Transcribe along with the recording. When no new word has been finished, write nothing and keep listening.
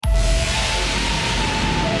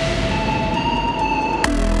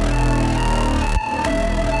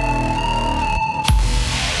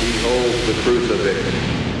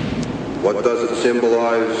What does it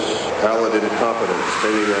symbolize? Paladin competence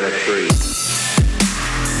hanging on a tree.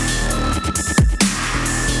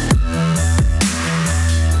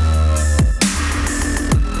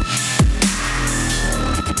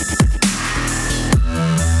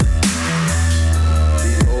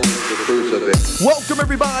 Welcome,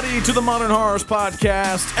 everybody, to the Modern Horrors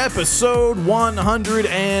Podcast, episode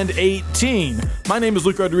 118. My name is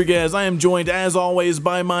Luke Rodriguez. I am joined, as always,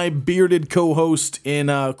 by my bearded co-host in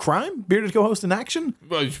crime? Bearded co-host in action?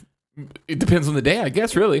 Well, it depends on the day, I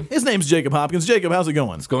guess, really. His name's Jacob Hopkins. Jacob, how's it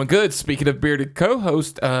going? It's going good. Speaking of bearded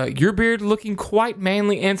co-host, your beard looking quite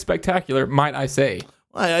manly and spectacular, might I say.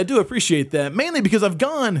 I do appreciate that, mainly because I've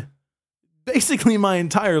gone basically my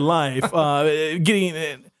entire life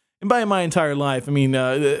and by my entire life, I mean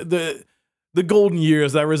the golden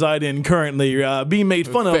years I reside in currently, being made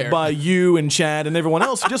fun of by you and Chad and everyone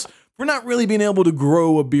else just for not really being able to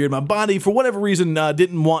grow a beard. My body, for whatever reason,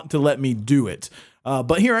 didn't want to let me do it.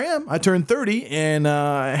 But here I am. I turned 30 in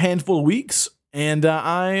a handful of weeks, and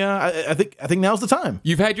I think now's the time.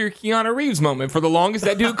 You've had your Keanu Reeves moment. For the longest,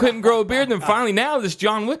 that dude couldn't grow a beard, and then finally now, this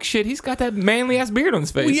John Wick shit, he's got that manly-ass beard on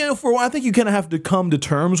his face. Well, you know, for a while, I think you kind of have to come to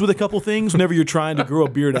terms with a couple things whenever you're trying to grow a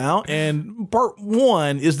beard out, and part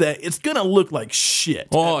one is that it's going to look like shit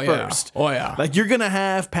at first. Oh, yeah. Like, you're going to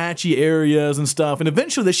have patchy areas and stuff, and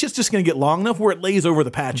eventually the shit's just going to get long enough where it lays over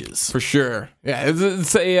the patches. For sure. Yeah,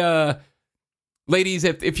 it's a... Ladies,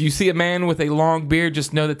 if you see a man with a long beard,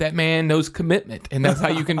 just know that man knows commitment, and that's how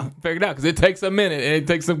you can figure it out, because it takes a minute, and it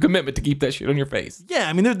takes some commitment to keep that shit on your face. Yeah,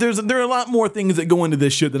 I mean, there are a lot more things that go into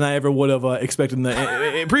this shit than I ever would have expected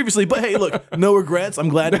previously, but hey, look, no regrets. I'm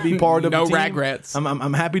glad to be part of the team. No regrets.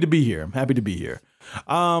 I'm happy to be here. I'm happy to be here.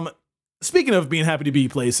 Speaking of being happy to be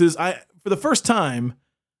places, for the first time,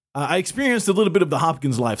 I experienced a little bit of the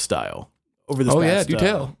Hopkins lifestyle over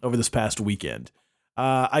this past weekend.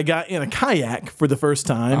 I got in a kayak for the first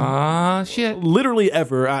time. Shit. Literally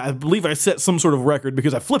ever. I believe I set some sort of record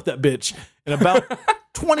because I flipped that bitch in about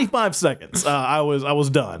 25 seconds. I was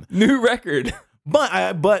done. New record.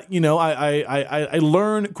 But you know, I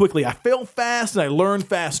learned quickly. I fail fast and I learn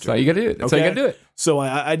faster. That's how you gotta do it. That's how you gotta do it. So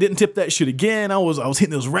I didn't tip that shit again. I was hitting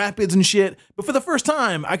those rapids and shit. But for the first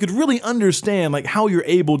time, I could really understand like how you're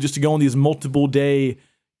able just to go on these multiple day,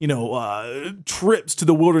 trips to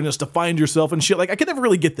the wilderness to find yourself and shit. Like, I could never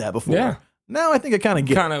really get that before. Yeah. Now I think I kind of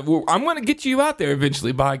get it. Well, I'm going to get you out there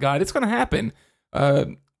eventually, by God. It's going to happen.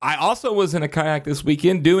 I also was in a kayak this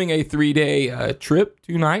weekend doing a 3-day trip,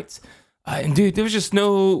 2 nights. And, dude, there was just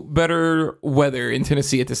no better weather in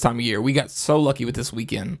Tennessee at this time of year. We got so lucky with this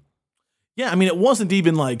weekend. Yeah, I mean, it wasn't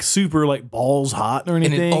even like super like balls hot or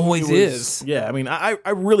anything. And it always is. Yeah, I mean, I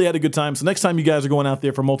really had a good time. So next time you guys are going out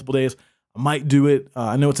there for multiple days, I might do it.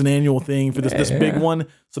 I know it's an annual thing for this big one.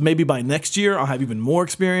 So maybe by next year, I'll have even more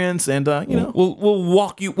experience. And,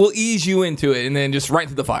 we'll ease you into it and then just right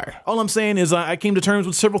into the fire. All I'm saying is I came to terms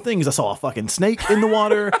with several things. I saw a fucking snake in the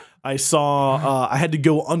water. I saw I had to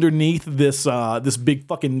go underneath this big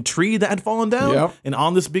fucking tree that had fallen down. Yep. And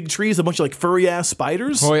on this big tree is a bunch of like furry ass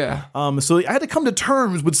spiders. Oh, yeah. So I had to come to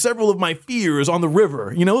terms with several of my fears on the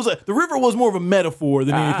river. You know, the river was more of a metaphor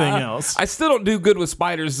than anything else. I still don't do good with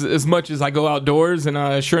spiders as much as I go outdoors.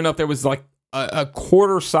 And sure enough, there was like a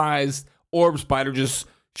quarter-sized orb spider just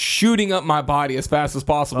shooting up my body as fast as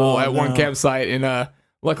possible one campsite. And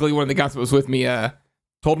luckily, one of the guys that was with me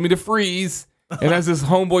told me to freeze. And as this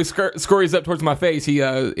homeboy scurries up towards my face, he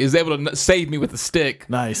is able to save me with a stick.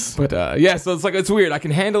 Nice. But so it's weird. I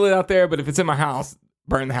can handle it out there, but if it's in my house,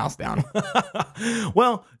 burn the house down.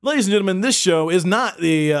 Well, ladies and gentlemen, this show is not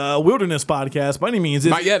the Wilderness Podcast by any means.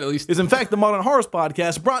 Not yet, at least. It's in fact the Modern Horrors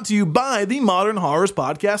Podcast, brought to you by the Modern Horrors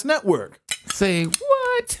Podcast Network. Say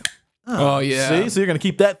what? Oh yeah. See, so you're gonna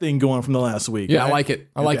keep that thing going from the last week. Yeah, right? I like it.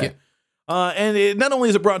 I like it. And not only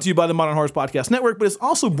is it brought to you by the Modern Horrors Podcast Network, but it's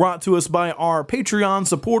also brought to us by our Patreon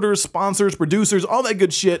supporters, sponsors, producers, all that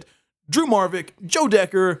good shit. Drew Marvick, Joe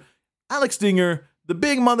Decker, Alex Dinger, the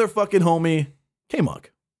big motherfucking homie,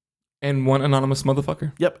 K-Muck. And one anonymous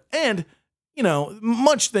motherfucker. Yep. And,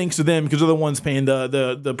 much thanks to them because they're the ones paying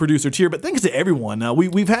the producer tier, but thanks to everyone. Now,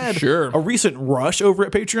 we've had a recent rush over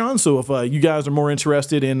at Patreon, so if you guys are more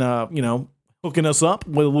interested in, hooking us up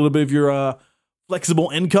with a little bit of your flexible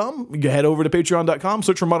income, you can head over to patreon.com,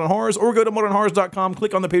 search for Modern Horrors, or go to modernhorrors.com,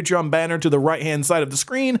 click on the Patreon banner to the right-hand side of the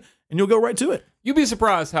screen, and you'll go right to it. You'd be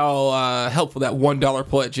surprised how helpful that $1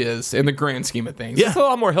 pledge is in the grand scheme of things. Yeah. It's a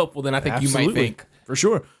lot more helpful than I think you might think. For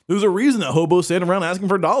sure. There's a reason that hobos stand around asking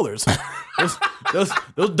for dollars. those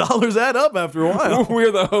dollars add up after a while.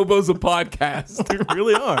 We're the hobos of podcasts. They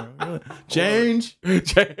really are. Change.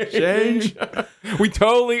 We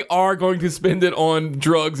totally are going to spend it on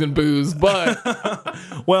drugs and booze, but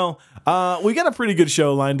well, we got a pretty good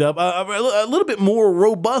show lined up. A little bit more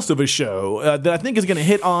robust of a show that I think is going to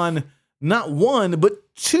hit on not one,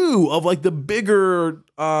 but two of like the bigger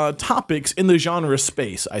topics in the genre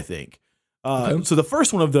space, I think. So the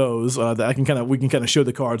first one of those that we can kind of show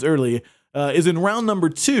the cards early is in round number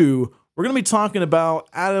 2. We're going to be talking about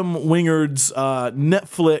Adam Wingard's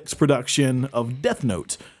Netflix production of Death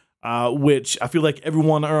Note, which I feel like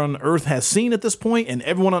everyone on Earth has seen at this point, and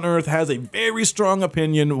everyone on Earth has a very strong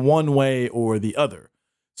opinion one way or the other.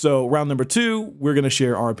 So round number 2, we're going to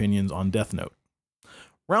share our opinions on Death Note.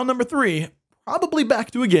 Round number 3, probably back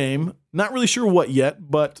to a game. Not really sure what yet,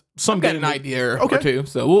 but I've got an idea or two,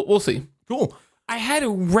 so we'll see. Cool. I had a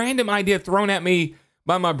random idea thrown at me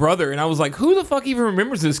by my brother, and I was like, who the fuck even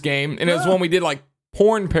remembers this game? And it was when we did like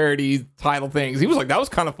porn parody title things. He was like, that was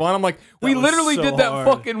kind of fun. I'm like, we literally did that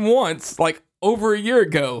fucking once, like over a year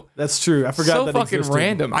ago. That's true. I forgot that fucking existed.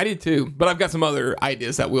 random. I did too, but I've got some other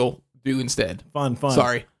ideas that we'll do instead. Fun.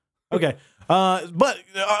 Sorry. Okay. But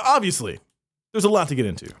obviously, there's a lot to get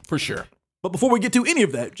into. For sure. But before we get to any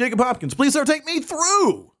of that, Jacob Hopkins, please sir, take me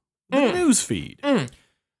through the news feed.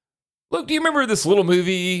 Look, do you remember this little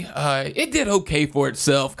movie? It did okay for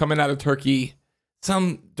itself coming out of Turkey.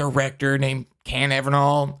 Some director named Can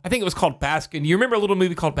Evrenol. I think it was called Baskin. You remember a little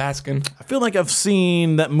movie called Baskin? I feel like I've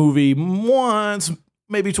seen that movie once,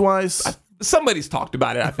 maybe twice. Somebody's talked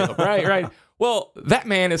about it, I feel. Right. Well, that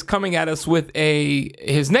man is coming at us with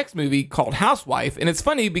his next movie called Housewife. And it's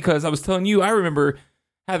funny because I was telling you, I remember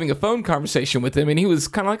having a phone conversation with him, and he was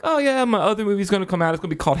kind of like, oh yeah, my other movie's going to come out. It's going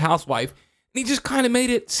to be called Housewife. And he just kind of made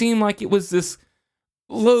it seem like it was this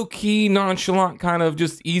low-key, nonchalant, kind of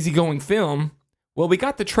just easygoing film. Well, we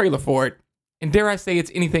got the trailer for it, and dare I say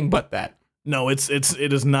it's anything but that. No, it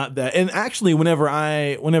is not that. And actually, whenever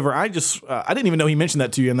I didn't even know he mentioned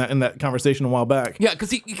that to you in that conversation a while back. Yeah,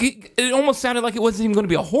 because it almost sounded like it wasn't even going to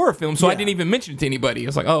be a horror film, so I didn't even mention it to anybody. I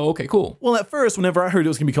was like, oh, okay, cool. Well, at first, whenever I heard it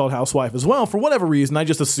was going to be called Housewife as well, for whatever reason, I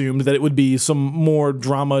just assumed that it would be some more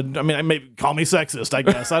drama. I mean, call me sexist, I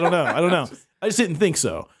guess. I don't know. I just didn't think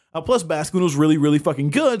so. Plus, Baskin was really, really fucking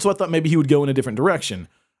good, so I thought maybe he would go in a different direction.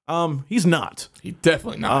 He's not. He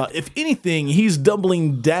definitely not. If anything, he's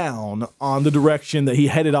doubling down on the direction that he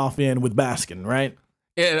headed off in with Baskin, right?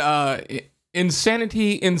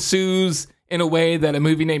 Insanity ensues in a way that a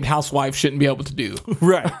movie named Housewife shouldn't be able to do.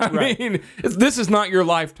 Right. I mean, this is not your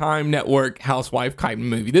Lifetime Network Housewife kind of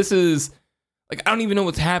movie. This is like, I don't even know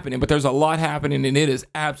what's happening, but there's a lot happening, and it is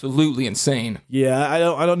absolutely insane. Yeah,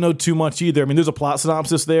 I don't know too much either. I mean, there's a plot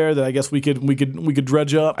synopsis there that I guess we could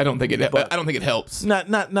dredge up. I don't think it helps.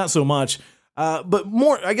 Not so much. But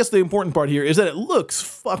more, I guess the important part here is that it looks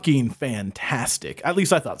fucking fantastic. At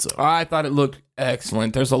least I thought so. I thought it looked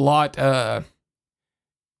excellent. There's a lot. It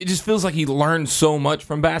just feels like he learned so much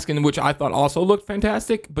from Baskin, which I thought also looked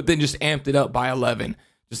fantastic, but then just amped it up by 11.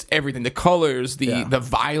 Just everything, the colors, the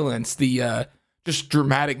violence, the just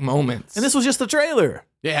dramatic moments. And this was just the trailer.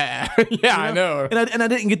 Yeah, yeah, I know. And I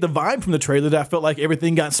didn't get the vibe from the trailer that I felt like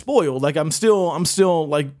everything got spoiled. Like I'm still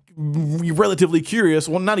like relatively curious.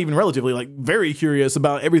 Well, not even relatively, like very curious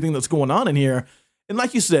about everything that's going on in here. And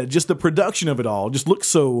like you said, just the production of it all just looks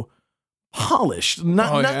so polished.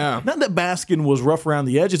 Not that Baskin was rough around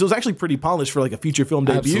the edges. It was actually pretty polished for like a feature film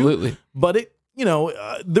debut. Absolutely. But it,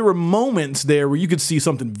 there were moments there where you could see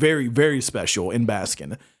something very, very special in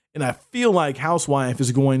Baskin. And I feel like Housewife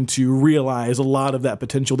is going to realize a lot of that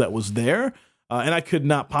potential that was there. And I could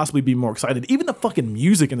not possibly be more excited. Even the fucking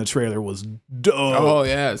music in the trailer was dope. Oh,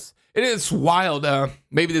 yes. It is wild.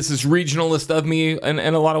 Maybe this is regionalist of me in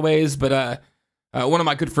a lot of ways, but one of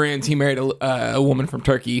my good friends, he married a woman from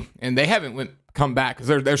Turkey, and they haven't come back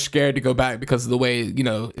because they're scared to go back because of the way,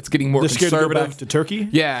 it's getting more conservative. Scared to go back to Turkey?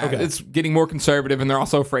 Yeah, okay. It's getting more conservative, and they're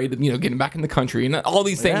also afraid of, getting back in the country. And all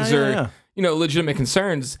these things are legitimate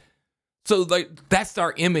concerns. So that's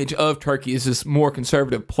our image of Turkey, is this more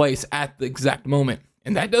conservative place at the exact moment.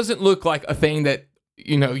 And that doesn't look like a thing that,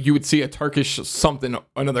 you would see a Turkish something or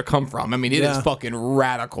another come from. I mean, it is fucking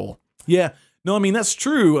radical. Yeah. No, I mean, that's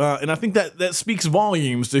true. And I think that speaks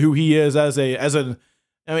volumes to who he is as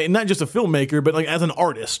I mean, not just a filmmaker, but like as an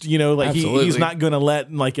artist, he's not going to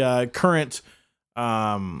let like a current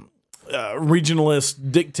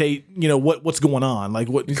regionalist dictate, what's going on. Like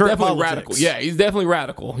what he's current definitely politics. Radical. Yeah, he's definitely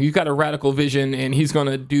radical. He's got a radical vision, and he's going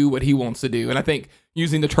to do what he wants to do. And I think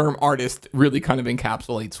using the term artist really kind of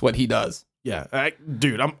encapsulates what he does. Yeah,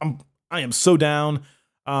 dude, I am so down.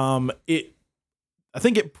 I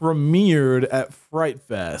think it premiered at Fright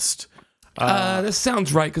Fest. This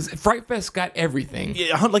sounds right, because Fright Fest got everything.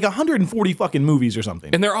 Yeah, like 140 fucking movies or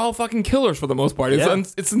something. And they're all fucking killers for the most part.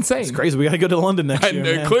 It's insane. It's crazy. We got to go to London next year,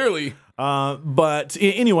 man. Clearly. But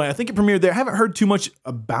anyway, I think it premiered there. I haven't heard too much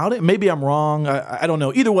about it. Maybe I'm wrong. I don't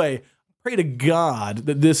know. Either way, pray to God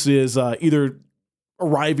that this is either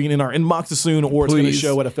arriving in our inboxes soon, or it's going to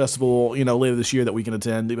show at a festival, later this year that we can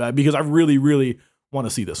attend, because I really, really want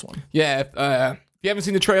to see this one. Yeah. If you haven't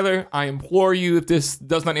seen the trailer, I implore you, if this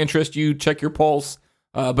does not interest you, check your pulse.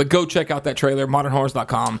 But go check out that trailer,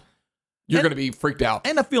 modernhorrors.com. You're going to be freaked out.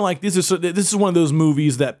 And I feel like this is one of those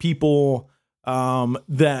movies that people I'm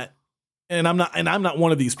not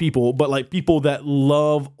one of these people, but like people that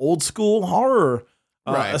love old school horror,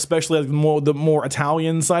 right, especially like the more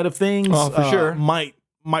Italian side of things, for sure, might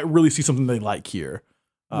really see something they like here.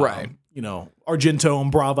 Right. Argento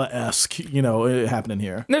and Brava-esque, happening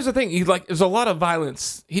here. And there's the thing, there's a lot of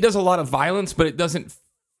violence. He does a lot of violence, but it doesn't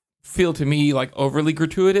feel to me like overly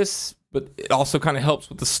gratuitous, but it also kind of helps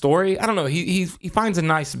with the story. I don't know. He finds a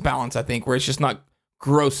nice balance, I think, where it's just not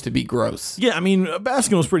gross to be gross. Yeah, I mean,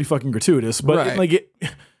 Baskin was pretty fucking gratuitous, but right,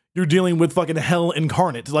 you're dealing with fucking hell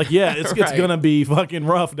incarnate. Like, yeah, it's right, gonna be fucking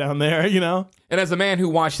rough down there, And as a man who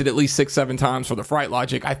watched it at least 6-7 times for the fright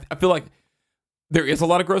logic, I feel like there is a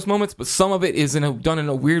lot of gross moments, but some of it is done in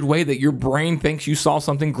a weird way that your brain thinks you saw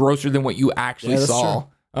something grosser than what you actually saw.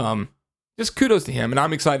 Just kudos to him, and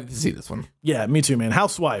I'm excited to see this one. Yeah, me too, man.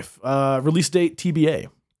 Housewife, release date TBA.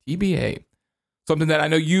 TBA. Something that I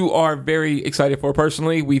know you are very excited for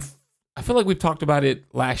personally. I feel like we've talked about it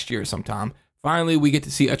last year sometime. Finally, we get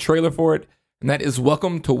to see a trailer for it, and that is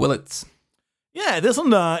Welcome to Willits. Yeah, this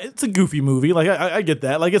one, it's a goofy movie. Like, I get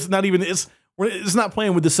that. Like, it's not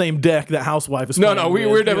playing with the same deck that Housewife is playing with.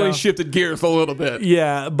 We're definitely shifted gears a little bit.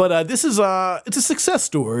 Yeah, but this is it's a success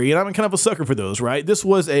story, and I'm kind of a sucker for those, right? This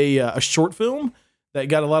was a short film that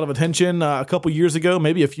got a lot of attention a couple years ago,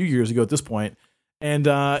 maybe a few years ago at this point, and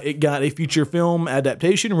it got a feature film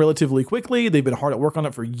adaptation relatively quickly. They've been hard at work on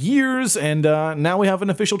it for years, and now we have an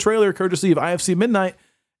official trailer courtesy of IFC Midnight.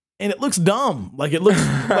 And it looks dumb. Like it looks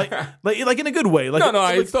like in a good way. Like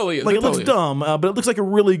it totally is. Like it looks dumb, but it looks like a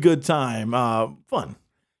really good time. Fun.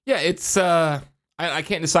 Yeah, it's I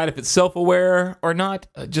can't decide if it's self-aware or not.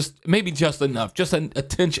 Just enough, just a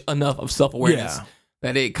tinge enough of self-awareness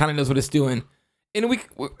that it kind of knows what it's doing. And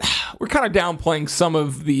we're kind of downplaying some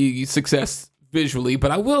of the success visually,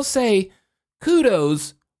 but I will say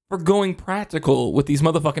kudos for going practical with these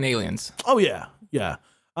motherfucking aliens. Oh yeah, yeah.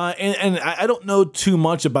 And I don't know too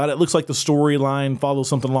much about it. It looks like the storyline follows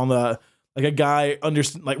something along like a guy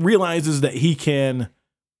realizes that he can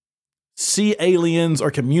see aliens or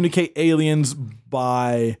communicate aliens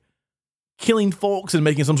by killing folks and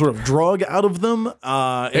making some sort of drug out of them.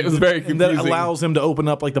 It was very confusing. And that allows him to open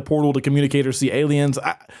up like the portal to communicate or see aliens.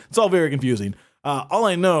 It's all very confusing. All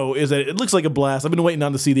I know is that it looks like a blast. I've been waiting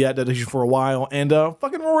on to see the adaptation for a while, and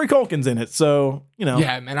fucking Rory Culkin's in it, so,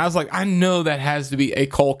 Yeah, man, I was like, I know that has to be a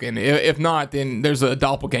Culkin. If not, then there's a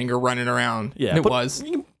doppelganger running around. Yeah, and it was.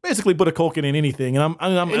 You can basically put a Culkin in anything, and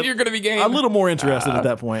and you're going to be game. a little more interested at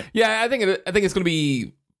that point. Yeah, I think it's going to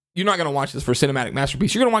be... You're not going to watch this for cinematic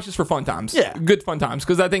masterpiece. You're going to watch this for fun times. Yeah. Good fun times,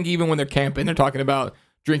 because I think even when they're camping, they're talking about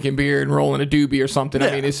drinking beer and rolling a doobie or something. Yeah.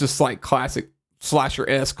 I mean, it's just like classic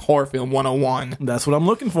slasher-esque horror film 101. That's what I'm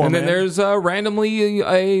looking for, and man. then there's randomly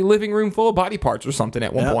a living room full of body parts or something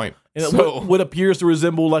at one point. And what appears to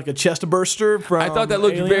resemble like a chest burster from I thought that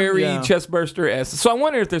looked Alien. very chest burster-esque. So I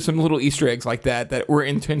wonder if there's some little Easter eggs like that were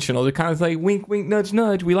intentional. They're kind of like wink, wink, nudge,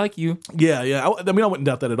 nudge. We like you. Yeah, yeah. I mean, I wouldn't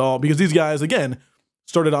doubt that at all, because these guys, again,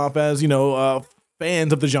 started off as,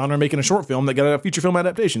 fans of the genre making a short film that got a feature film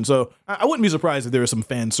adaptation. So I wouldn't be surprised if there was some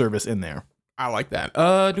fan service in there. I like that.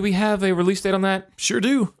 Do we have a release date on that? Sure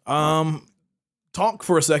do. Talk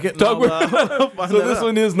for a second. So this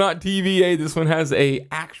one is not TVA. This one has a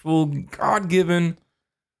actual God-given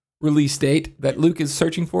release date that Luke is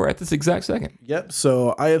searching for at this exact second. Yep.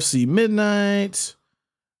 So IFC Midnight.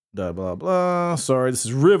 Blah, blah, blah. Sorry, this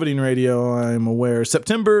is riveting radio. I'm aware.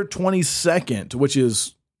 September 22nd, which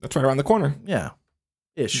is... That's right around the corner. Yeah.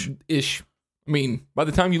 Ish. I mean, by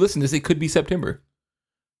the time you listen to this, it could be September.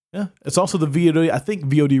 Yeah. It's also the VOD, I think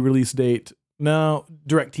VOD release date. No,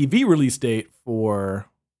 DirecTV release date for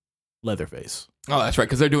Leatherface. Oh, that's right,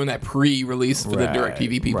 because they're doing that pre-release for the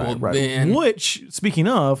DirecTV people. Right. Then. Which, speaking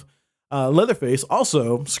of, Leatherface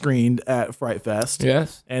also screened at Fright Fest.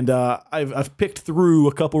 Yes. And I've picked through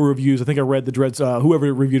a couple reviews. I think I read the Dread,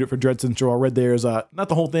 whoever reviewed it for Dread Central, I read theirs. Not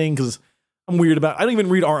the whole thing, because I'm weird about, I don't even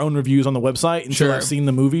read our own reviews on the website until I've seen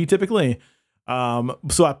the movie typically.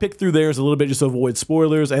 So I picked through theirs a little bit just to avoid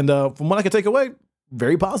spoilers. And from what I could take away,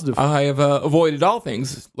 very positive. I have avoided all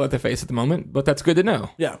things Let Their Face at the moment, but that's good to know.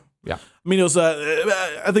 Yeah. Yeah. I mean, it was,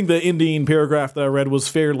 I think the ending paragraph that I read was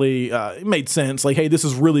fairly, it made sense. Like, hey, this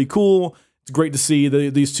is really cool. It's great to see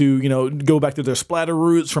these two, go back to their splatter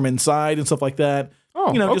roots from inside and stuff like that.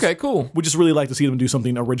 Oh, okay, cool. We just really like to see them do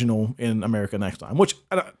something original in America next time, which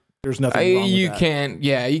there's nothing wrong with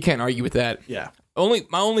that. You can't argue with that. Yeah.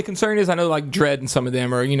 My only concern is I know like Dredd and some of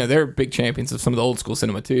them are, they're big champions of some of the old school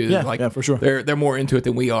cinema too. Yeah, for sure. They're more into it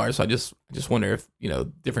than we are. So I just wonder if,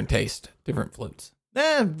 different taste, different floats.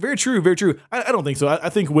 Very true, very true. I don't think so. I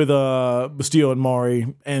think with Bastillo and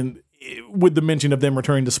Mari, and with the mention of them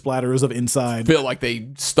returning to splatters of inside, Feel like they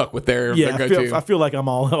stuck with their go-to. I feel like I'm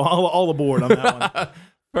all aboard on that one.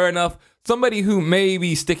 Fair enough. Somebody who may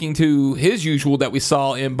be sticking to his usual that we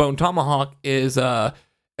saw in Bone Tomahawk is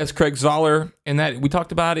as Craig Zoller, and that we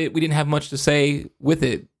talked about it. We didn't have much to say with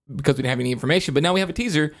it because we didn't have any information, but now we have a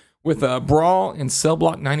teaser with Brawl in Cell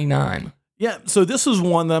Block 99. Yeah, so this is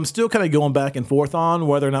one that I'm still kind of going back and forth on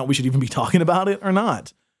whether or not we should even be talking about it or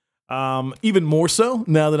not. Even more so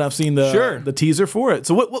now that I've seen the teaser for it.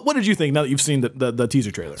 So what did you think now that you've seen the teaser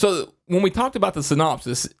trailer? So when we talked about the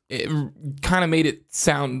synopsis, it kind of made it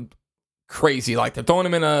sound crazy. Like they're throwing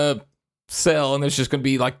him in a cell and there's just going to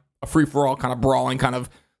be like a free-for-all kind of brawling, kind of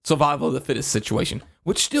survival of the fittest situation,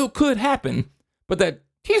 which still could happen. But that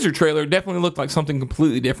teaser trailer definitely looked like something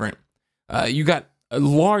completely different. You got a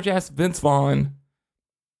large-ass Vince Vaughn,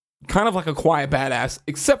 kind of like a quiet badass,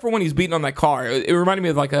 except for when he's beating on that car. It reminded me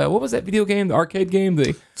of like what was that video game, the arcade game,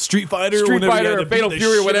 the Street Fighter or Fatal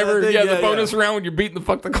Fury or whatever. The bonus round when you're beating the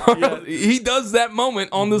fuck the car. Yeah. He does that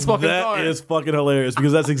moment on this fucking car. That is fucking hilarious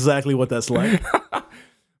because that's exactly what that's like.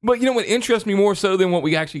 But what interests me more so than what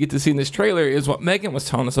we actually get to see in this trailer is what Megan was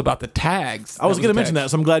telling us about the tags. I was going to mention that,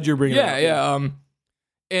 so I'm glad you're bringing it up. Yeah.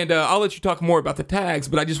 And I'll let you talk more about the tags,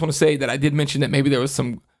 but I just want to say that I did mention that maybe there was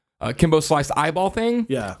some Kimbo sliced eyeball thing.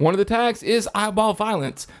 Yeah. One of the tags is eyeball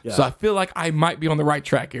violence. Yeah. So I feel like I might be on the right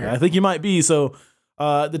track here. I think you might be. So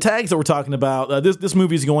the tags that we're talking about, this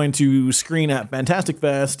movie is going to screen at Fantastic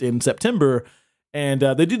Fest in September. And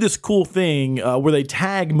they did this cool thing where they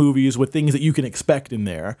tag movies with things that you can expect in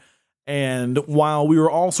there. And while we were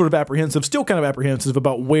all sort of still kind of apprehensive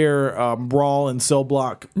about where Brawl in Cell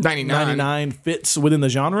Block 99 fits within the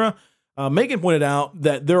genre, Megan pointed out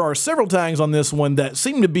that there are several tags on this one that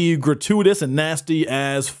seem to be gratuitous and nasty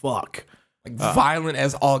as fuck. Like violent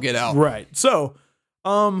as all get out. Right. So,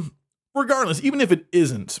 regardless, even if it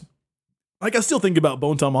isn't, like I still think about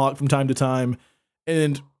Bone Tomahawk from time to time.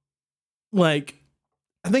 And like,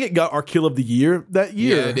 I think it got our kill of the year that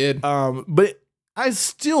year. Yeah, it did. But I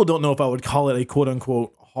still don't know if I would call it a quote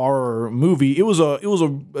unquote horror movie. It was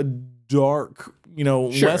a dark,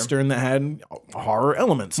 Western that had horror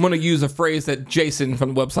elements. I'm going to use a phrase that Jason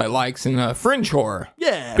from the website likes in fringe horror.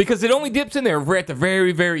 Yeah. Because it only dips in there right at the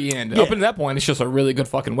very, very end. Yeah. Up until that point, it's just a really good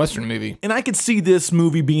fucking Western movie. And I could see this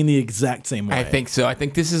movie being the exact same way. I think so. I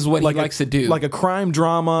think this is what he likes to do. Like a crime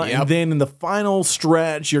drama, and then in the final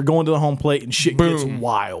stretch, you're going to the home plate and shit gets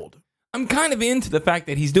wild. I'm kind of into the fact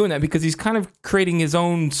that he's doing that because he's kind of creating his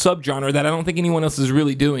own subgenre that I don't think anyone else is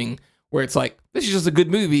really doing, where it's like, this is just a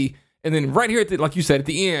good movie. And then right here, like you said, at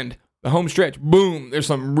the end, the home stretch, boom, there's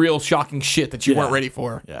some real shocking shit that you weren't ready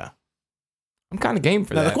for. Yeah. I'm kind of game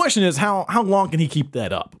for that. The question is, how long can he keep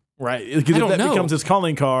that up, right? Because if that becomes his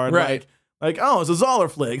calling card, right? Like, oh, it's a Zoller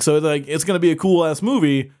flick, so it's going to be a cool-ass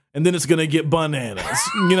movie, and then it's going to get bananas,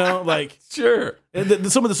 Sure.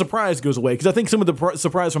 And some of the surprise goes away, because I think some of the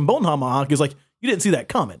surprise from Bone Tomahawk is like, you didn't see that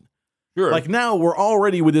coming. Sure. Like, now we're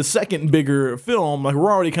already with this second bigger film, like,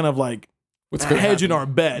 we're already kind of like, hedging our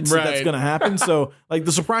bets that that's going to happen. So, like,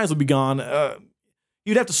 the surprise will be gone.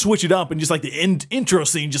 You'd have to switch it up and just, like, the intro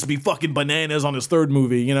scene just be fucking bananas on his third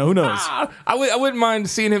movie. Who knows? I wouldn't mind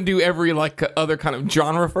seeing him do every, like, other kind of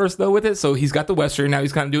genre first, though, with it. So he's got the Western. Now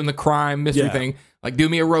he's kind of doing the crime mystery thing. Like, do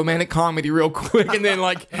me a romantic comedy real quick and then,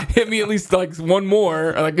 like, hit me at least, like, one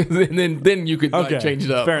more. Like, and then you could, like, change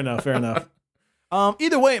it up. Fair enough.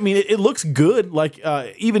 Either way, I mean, it looks good. Like,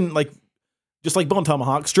 even, like, just like Bone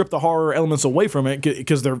Tomahawk, strip the horror elements away from it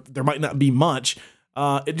because there might not be much.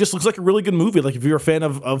 It just looks like a really good movie. Like if you're a fan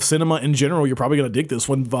of cinema in general, you're probably gonna dig this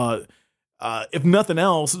one. But if nothing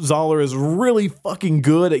else, Zoller is really fucking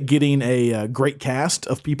good at getting a great cast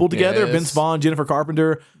of people together. Yes. Vince Vaughn, Jennifer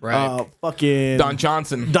Carpenter, fucking Don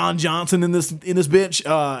Johnson in this bitch.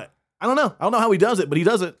 I don't know how he does it, but he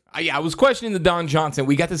does it. I was questioning the Don Johnson.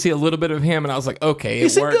 We got to see a little bit of him, and I was like, okay,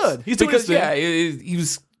 He's good. He's doing his thing. he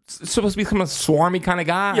was supposed to be kind of swarmy kind of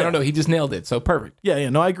guy. Yeah. I don't know. He just nailed it. So perfect. Yeah,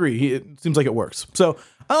 no, I agree. It seems like it works. So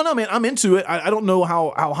I don't know, man. I'm into it. I don't know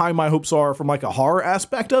how high my hopes are from like a horror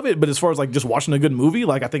aspect of it, but as far as like just watching a good movie,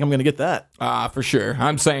 like I think I'm gonna get that. For sure.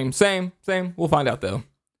 I'm same. We'll find out though.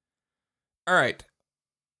 All right.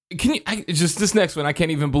 Can you just this next one? I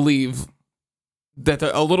can't even believe that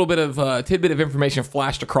a little bit of tidbit of information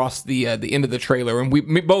flashed across the end of the trailer, and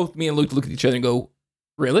me and Luke look at each other and go,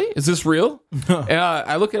 "Really? Is this real?" And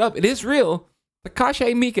I look it up. It is real.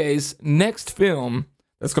 Takashi Miike's next film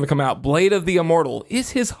that's going to come out, Blade of the Immortal,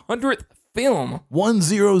 is his 100th film.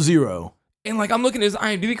 100. And like I'm looking at his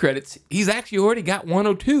IMDb credits, he's actually already got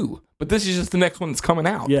 102, but this is just the next one that's coming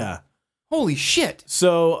out. Yeah. Holy shit.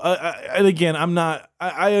 So, and again,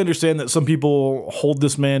 I understand that some people hold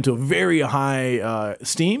this man to a very high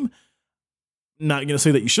esteem. Not going to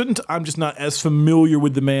say that you shouldn't. I'm just not as familiar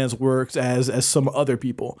with the man's works as some other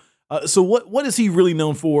people. So what is he really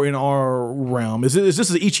known for in our realm? Is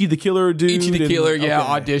this Ichi the Killer dude? Ichi the Killer, yeah.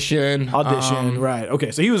 Okay. Audition, right?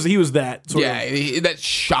 Okay, so he was that sort of that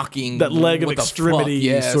shocking, that leg of what the extremity, fuck,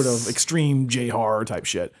 yes. sort of extreme J horror type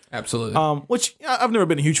shit. Absolutely. Which I've never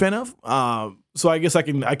been a huge fan of. So I guess I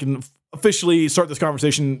can officially start this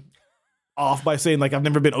conversation off by saying like I've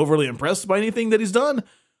never been overly impressed by anything that he's done.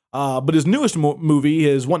 But his newest movie,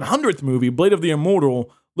 his 100th movie, Blade of the Immortal,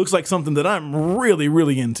 looks like something that I'm really,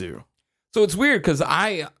 really into. So it's weird because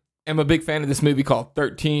I am a big fan of this movie called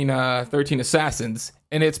 13 Assassins,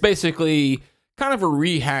 and it's basically kind of a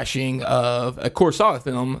rehashing of a Kurosawa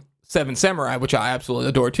film, Seven Samurai, which I absolutely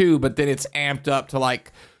adore too, but then it's amped up to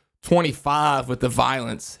like 25 with the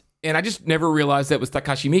violence. And I just never realized that was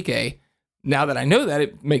Takashi Miike. Now that I know that,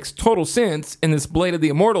 it makes total sense. And this Blade of the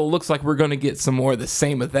Immortal looks like we're going to get some more of the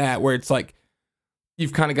same of that, where it's like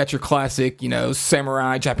you've kind of got your classic,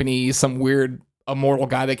 samurai, Japanese, some weird immortal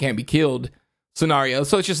guy that can't be killed scenario.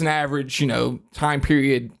 So it's just an average, time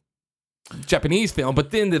period Japanese film. But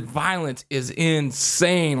then the violence is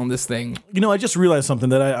insane on this thing. I just realized something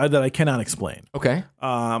that I cannot explain. Okay.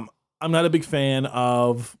 I'm not a big fan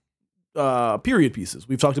of period pieces.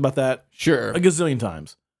 We've talked about that sure a gazillion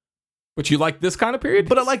times. But you like this kind of period piece?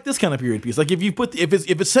 But I like this kind of period piece. Like if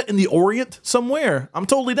it's set in the Orient somewhere, I'm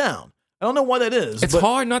totally down. I don't know why that is. It's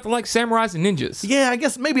hard not to like samurais and ninjas. Yeah, I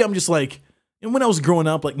guess maybe I'm just like, and when I was growing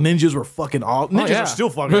up, like ninjas were fucking awesome. Ninjas are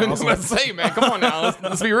still fucking awesome. Let's say, man, come on now,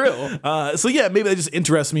 let's be real. So yeah, maybe that just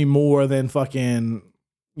interests me more than fucking,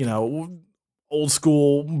 old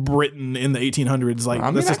school Britain in the 1800s. Like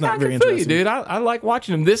that's just not very interesting, dude. I like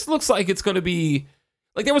watching them. This looks like it's going to be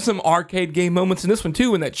like there was some arcade game moments in this one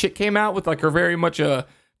too when that chick came out with like her very much a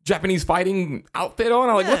Japanese fighting outfit on.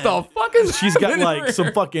 I'm like, what the fuck is she's got like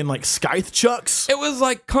some fucking like scythe chucks. It was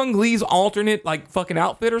like Kung Lee's alternate like fucking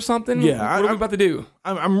outfit or something. Yeah, what are we about to do?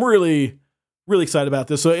 I'm really, really excited about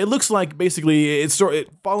this. So it looks like basically it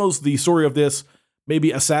follows the story of this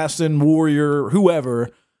maybe assassin, warrior, whoever.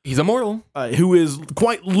 He's immortal. Who is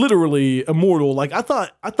quite literally immortal. Like I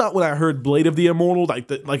thought when I heard Blade of the Immortal,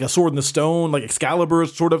 like a sword in the stone, like Excalibur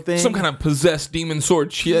sort of thing. Some kind of possessed demon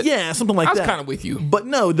sword shit. Yeah, something like that. I was kind of with you. But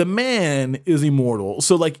no, the man is immortal.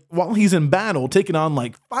 So like while he's in battle, taking on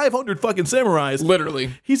like 500 fucking samurais. Literally.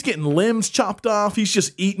 He's getting limbs chopped off. He's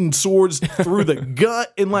just eating swords through the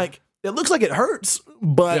gut. And like, it looks like it hurts,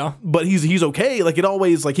 but he's okay. Like it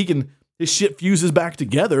always, like his shit fuses back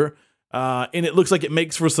together. And it looks like it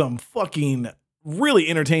makes for some fucking really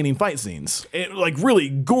entertaining fight scenes. Like really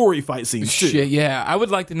gory fight scenes too. Shit, yeah. I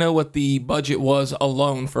would like to know what the budget was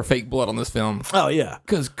alone for fake blood on this film. Oh, yeah.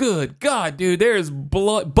 Because good God, dude, there's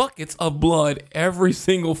blood, buckets of blood every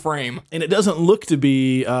single frame. And it doesn't look to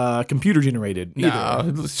be computer generated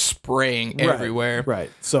either. No, spraying everywhere. Right.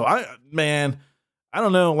 So, I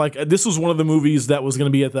don't know. Like, this was one of the movies that was going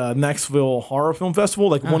to be at the Knoxville Horror Film Festival.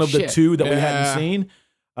 Like, one of the two that we hadn't seen.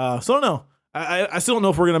 So I don't know. I still don't know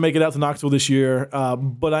if we're going to make it out to Knoxville this year,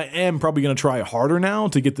 but I am probably going to try harder now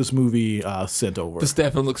to get this movie sent over. This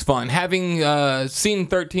definitely looks fun. Having seen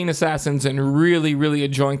 13 Assassins and really, really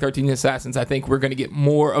enjoying 13 Assassins, I think we're going to get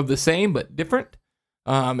more of the same, but different.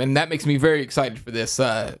 And that makes me very excited for this.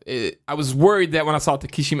 I was worried that when I saw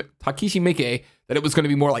Takashi Miike that it was going to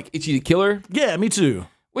be more like Ichi the Killer. Yeah, me too.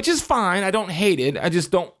 Which is fine. I don't hate it. I just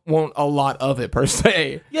don't want a lot of it per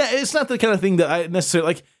se. Yeah, it's not the kind of thing that I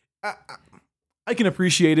necessarily like. I can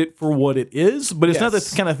appreciate it for what it is, but it's not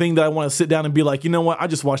the kind of thing that I want to sit down and be like, you know what? I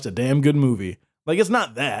just watched a damn good movie. Like, it's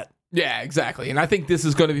not that. Yeah, exactly. And I think this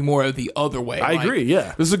is going to be more of the other way. I agree,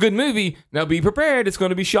 yeah. This is a good movie. Now be prepared. It's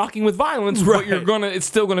going to be shocking with violence, but it's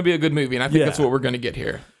still going to be a good movie. And I think that's what we're going to get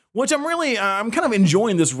here. Which I'm kind of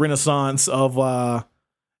enjoying this renaissance of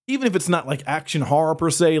even if it's not like action horror per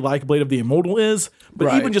se, like Blade of the Immortal is, but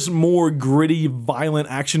Right. even just more gritty, violent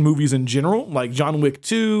action movies in general, like John Wick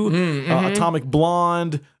 2, Atomic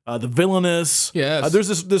Blonde, The Villainous. Yes.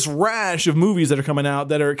 There's this rash of movies that are coming out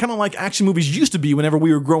that are kind of like action movies used to be whenever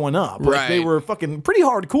we were growing up. Like, Right. they were fucking pretty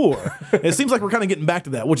hardcore. It seems like we're kind of getting back to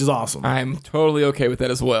that, which is awesome. I'm totally okay with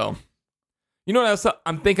that as well. You know what else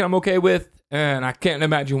I'm thinking I'm okay with, and I can't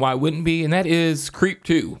imagine why I wouldn't be, and that is Creep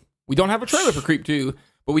 2. We don't have a trailer for Creep 2,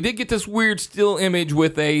 but we did get this weird still image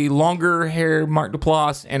with a longer hair Mark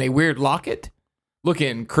Duplass and a weird locket.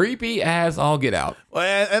 Looking creepy as all get out.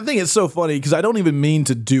 Well, I think it's so funny because I don't even mean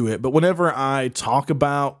to do it, but whenever I talk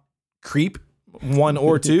about Creep 1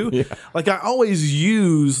 or 2, Yeah. like I always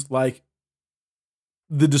use like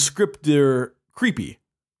the descriptor creepy.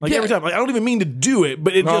 Like Yeah. every time. Like I don't even mean to do it,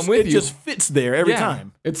 but it No, I'm with you. just fits there every Yeah.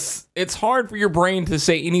 time. It's hard for your brain to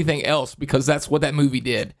say anything else because that's what that movie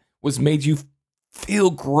did, was made you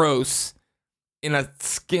feel gross in a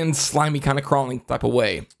skin slimy kind of crawling type of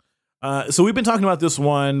way. So we've been talking about this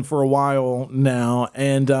one for a while now,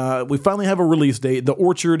 and we finally have a release date. The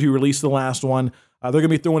Orchard, who released the last one, they're going to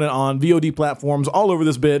be throwing it on VOD platforms all over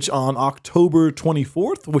this bitch on October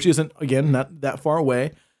 24th, which isn't, again, not that far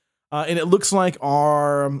away. And it looks like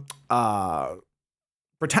our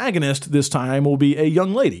protagonist this time will be a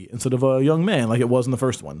young lady instead of a young man like it was in the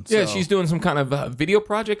first one. Yeah, So- she's doing some kind of video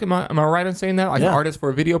project. Am I right in saying that? Like an Yeah. artist for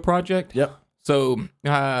a video project? Yep. So,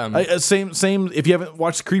 Same. If you haven't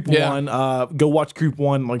watched Creep Yeah. 1, go watch Creep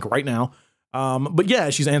 1 like right now. But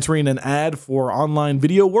yeah, she's answering an ad for online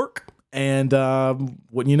video work, and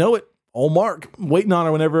wouldn't you know it, old Mark waiting on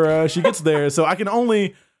her whenever she gets there. So I can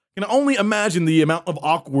only imagine the amount of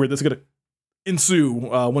awkward that's gonna ensue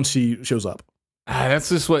once she shows up. that's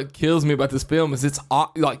just what kills me about this film is it's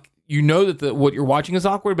like, you know that what you're watching is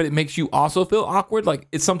awkward, but it makes you also feel awkward. Like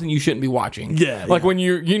it's something you shouldn't be watching. Yeah, Like yeah. when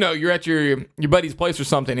you're at your buddy's place or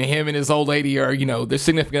something, and him and his old lady or their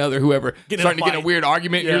significant other, whoever, Get in a starting to get in a fight. weird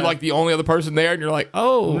argument. Yeah. You're like the only other person there, and you're like,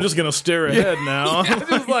 oh, I'm just gonna stare ahead now. yeah,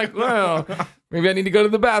 just like, well, maybe I need to go to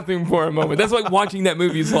the bathroom for a moment. That's what watching that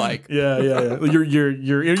movie is like. Yeah.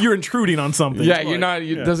 You're intruding on something. Yeah, It's you're like- not.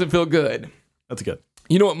 It yeah. doesn't feel good. That's good.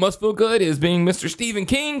 You know what must feel good is being Mr. Stephen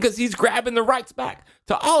King because he's grabbing the rights back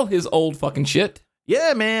to all his old fucking shit.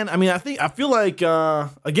 Yeah, man. I mean, I feel like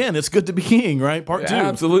again, it's good to be king, right? Part 2.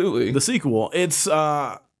 Absolutely. The sequel. It's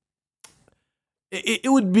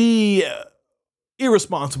it would be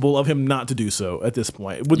irresponsible of him not to do so at this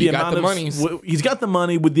point. With the You got amount the of monies. he's got the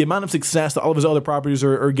money, with the amount of success that all of his other properties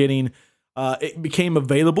are getting. It became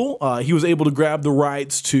available. He was able to grab the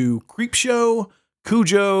rights to Creepshow,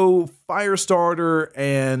 Cujo, Firestarter,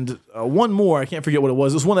 and one more. I can't forget what it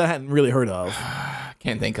was. This one that I hadn't really heard of.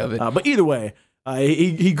 Can't think of it. But either way,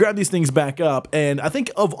 he grabbed these things back up, and I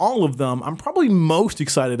think of all of them, I'm probably most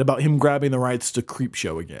excited about him grabbing the rights to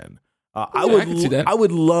Creepshow again. I can see that. I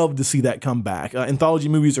would love to see that come back. Anthology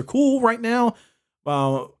movies are cool right now,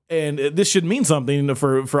 and this should mean something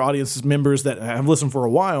for audience members that have listened for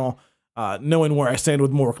a while. Knowing where I stand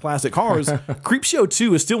with more classic horrors, Creepshow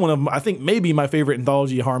 2 is still one of, I think, maybe my favorite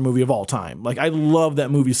anthology horror movie of all time. Like, I love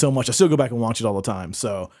that movie so much. I still go back and watch it all the time.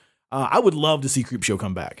 So I would love to see Creepshow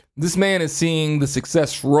come back. This man is seeing the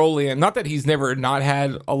success roll in. Not that he's never not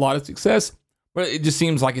had a lot of success, but it just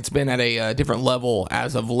seems like it's been at a different level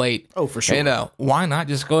as of late. Oh, for sure. And why not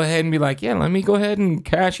just go ahead and be like, yeah, let me go ahead and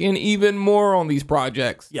cash in even more on these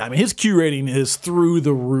projects. Yeah, I mean, his Q rating is through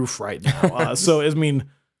the roof right now. So, I mean,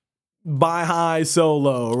 buy high, sell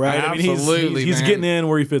low, right? Absolutely, I mean, he's man. getting in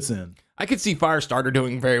where he fits in. I could see Firestarter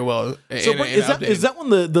doing very well. So, is that one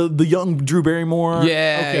the young Drew Barrymore?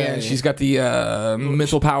 Yeah, Okay. yeah, she's got the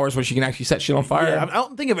mental powers where she can actually set shit on fire. Yeah, I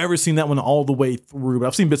don't think I've ever seen that one all the way through, but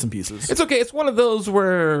I've seen bits and pieces. It's okay. It's one of those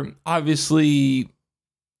where obviously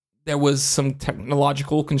there was some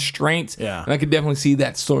technological constraints. Yeah. And I could definitely see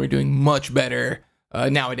that story doing much better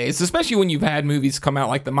nowadays, especially when you've had movies come out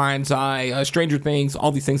like The Mind's Eye, Stranger Things,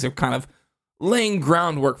 all these things are kind of laying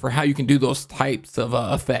groundwork for how you can do those types of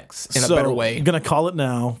effects in a better way. I'm going to call it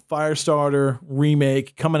now. Firestarter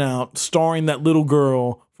remake coming out, starring that little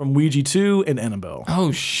girl from Ouija 2 and Annabelle.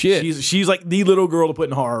 Oh, shit. She's like the little girl to put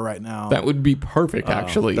in horror right now. That would be perfect,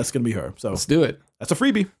 actually. That's going to be her. So Let's do it. that's a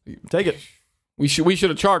freebie. Take it. We should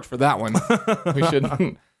have charged for that one. We should.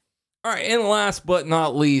 All right, and last but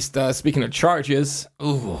not least, speaking of charges,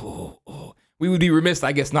 we would be remiss,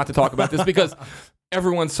 I guess, not to talk about this because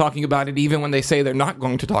everyone's talking about it, even when they say they're not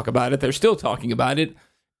going to talk about it, they're still talking about it,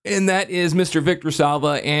 and that is Mr. Victor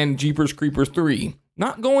Salva and Jeepers Creepers 3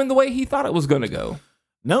 not going the way he thought it was going to go.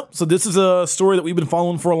 Nope. So this is a story that we've been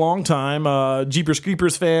following for a long time. Jeepers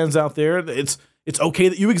Creepers fans out there, it's It's okay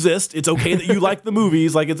that you exist. It's okay that you like the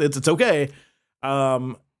movies. Like it's okay.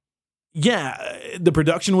 Yeah, the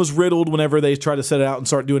production was riddled whenever they tried to set it out and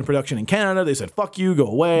start doing production in Canada. They said, fuck you, go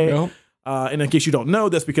away. Yep. And in case you don't know,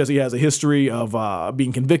 that's because he has a history of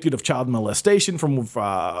being convicted of child molestation from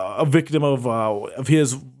a victim of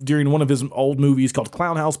his during one of his old movies called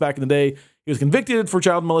Clown House back in the day. He was convicted for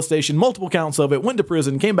child molestation, multiple counts of it, went to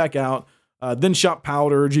prison, came back out, then shot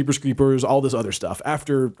powder, Jeepers Creepers, all this other stuff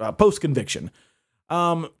after post-conviction.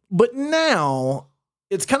 But now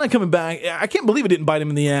it's kind of coming back. I can't believe it didn't bite him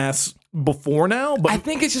in the ass before now. But I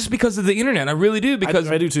think it's just because of the internet. I really do.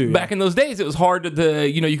 Because I do too. Back in those days, it was hard to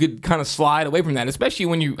you could kind of slide away from that, especially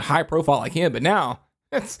when you high profile like him. But now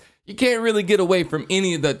you can't really get away from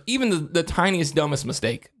any of even the tiniest, dumbest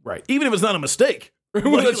mistake. Right. Even if it's not a mistake.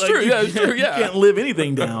 Well, that's true. Yeah, it's true. Yeah. You can't live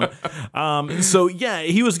anything down. So yeah,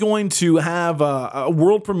 he was going to have a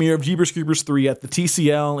world premiere of Jeepers Creepers 3 at the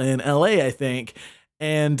TCL in LA, I think.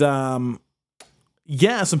 And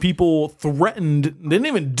yeah, some people threatened, they didn't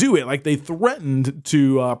even do it. Like they threatened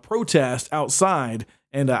to protest outside.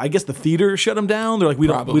 And I guess the theater shut them down. They're like, we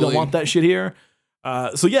don't want that shit here.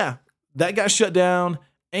 So yeah, that got shut down.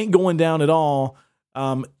 Ain't going down at all.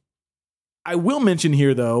 I will mention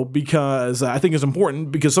here, though, because I think it's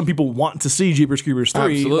important, because some people want to see Jeepers Creepers 3.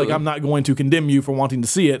 Absolutely. Like, I'm not going to condemn you for wanting to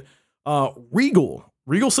see it. Regal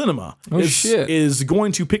Cinema is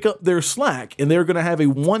going to pick up their slack, and they're going to have a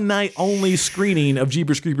one-night-only screening of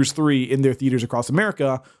Jeepers Creepers 3 in their theaters across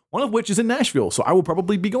America, one of which is in Nashville, so I will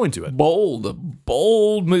probably be going to it.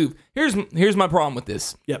 Bold move. Here's my problem with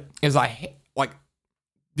this. Yep. Is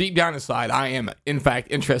deep down inside, I am, in fact,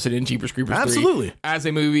 interested in Jeepers Creepers 3. Absolutely. As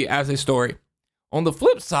a movie, as a story. On the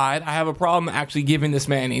flip side, I have a problem actually giving this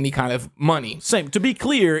man any kind of money. Same. To be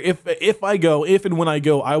clear, if and when I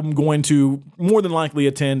go, I'm going to more than likely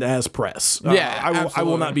attend as press. I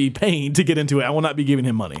will not be paying to get into it. I will not be giving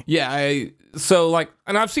him money. Yeah.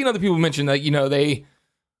 And I've seen other people mention that, they,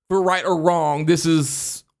 for right or wrong, this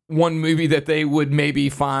is one movie that they would maybe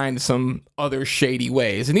find some other shady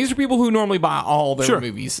ways. And these are people who normally buy all their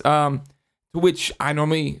movies. To which I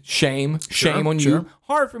normally shame on you.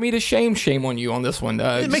 Hard for me to shame on you on this one.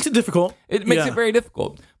 It makes it difficult. It makes it very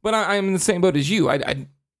difficult. But I'm in the same boat as you. As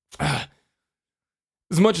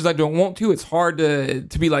much as I don't want to, it's hard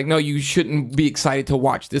to be like, no, you shouldn't be excited to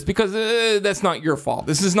watch this, because that's not your fault.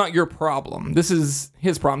 This is not your problem. This is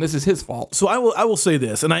his problem. This is his fault. So I will say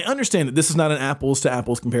this, and I understand that this is not an apples to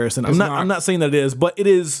apples comparison. I'm not saying that it is, but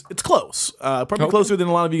it's close. Probably closer than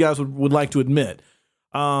a lot of you guys would like to admit.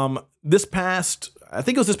 I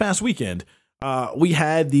think it was this past weekend, we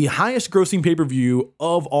had the highest grossing pay-per-view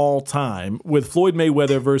of all time with Floyd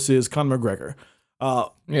Mayweather versus Conor McGregor.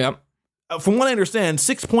 From what I understand,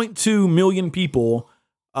 6.2 million people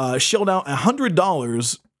shelled out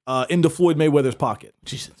 $100 into Floyd Mayweather's pocket.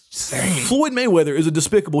 Jesus. Floyd Mayweather is a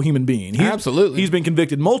despicable human being. Absolutely. He's been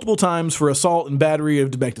convicted multiple times for assault and battery of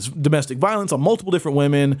domestic violence on multiple different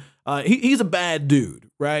women. He's a bad dude,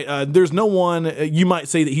 right? There's no one, you might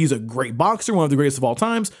say that he's a great boxer, one of the greatest of all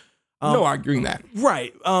times. No arguing that.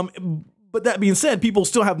 Right. But that being said, people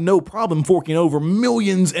still have no problem forking over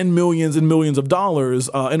millions and millions and millions of dollars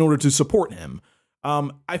in order to support him.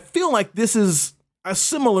 I feel like this is a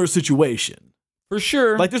similar situation. For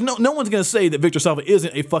sure. Like, there's no one's going to say that Victor Salva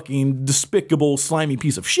isn't a fucking despicable, slimy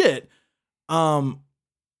piece of shit. I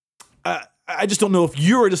just don't know if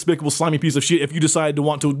you're a despicable, slimy piece of shit if you decide to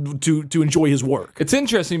want to enjoy his work. It's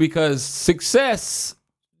interesting because success,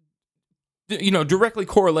 directly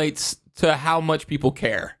correlates to how much people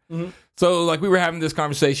care. Mm-hmm. So, like, we were having this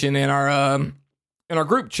conversation in our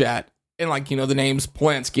group chat, and the names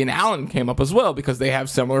Polanski and Allen came up as well because they have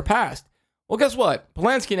similar past. Well, guess what?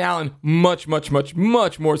 Polanski and Allen much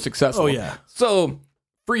more successful. Oh yeah. So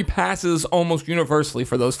free passes almost universally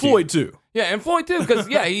for those two. Floyd too. Yeah, and Floyd too, because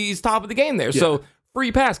he's top of the game there. Yeah. So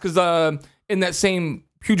free pass, because in that same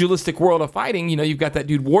pugilistic world of fighting, you've got that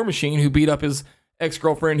dude War Machine who beat up his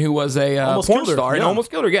ex-girlfriend who was a porn star and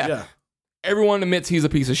almost killed her. Yeah. Everyone admits he's a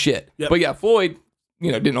piece of shit. Yep. But yeah, Floyd,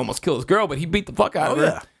 didn't almost kill his girl, but he beat the fuck out of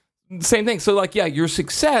her. Yeah. Same thing. So your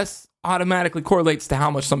success automatically correlates to how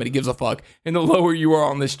much somebody gives a fuck. And the lower you are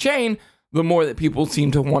on this chain, the more that people seem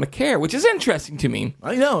to want to care, which is interesting to me.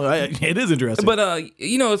 I know. It is interesting. But,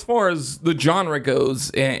 as far as the genre goes,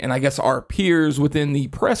 and I guess our peers within the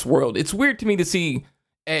press world, it's weird to me to see,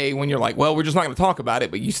 when you're like, well, we're just not going to talk about it,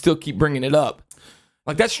 but you still keep bringing it up.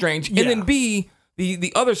 Like, that's strange. Yeah. And then B,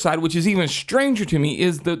 the other side, which is even stranger to me,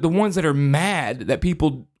 is the ones that are mad that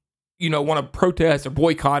people, want to protest or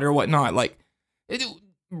boycott or whatnot. Like,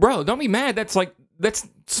 bro, don't be mad. That's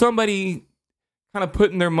somebody kind of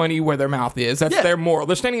putting their money where their mouth is. That's their moral.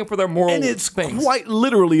 They're standing up for their moral and it's things. quite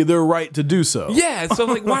literally their right to do so. Yeah, so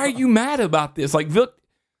like, why are you mad about this? Like,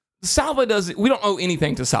 Salva doesn't. We don't owe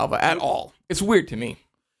anything to Salva at all. It's weird to me.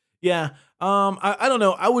 Yeah. I don't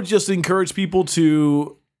know. I would just encourage people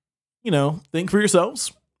to, think for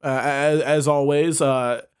yourselves. As always,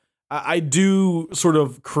 I do sort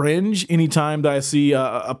of cringe anytime that I see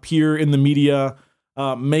a peer in the media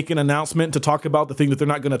make an announcement to talk about the thing that they're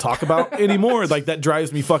not going to talk about anymore. Like, that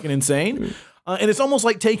drives me fucking insane. And it's almost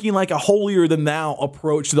like taking like a holier than thou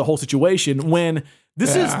approach to the whole situation when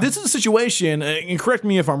this is a situation, and correct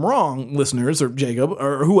me if I'm wrong, listeners, or Jacob,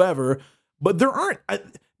 or whoever, but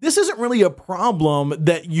this isn't really a problem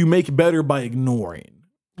that you make better by ignoring.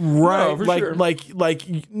 Right. No, sure.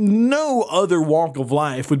 Like no other walk of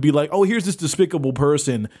life would be like, oh, here's this despicable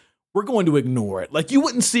person, we're going to ignore it. Like, you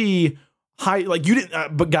wouldn't see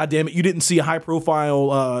but goddamn it, you didn't see a high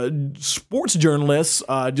profile sports journalists,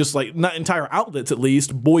 just like not entire outlets at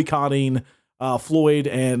least, boycotting Floyd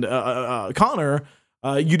and Connor.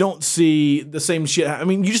 You don't see the same shit. I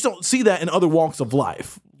mean, you just don't see that in other walks of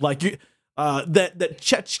life. Like, that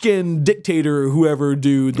Chechen dictator, whoever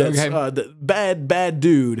dude, that's the bad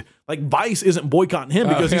dude. Like, Vice isn't boycotting him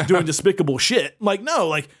because he's doing despicable shit. Like, no,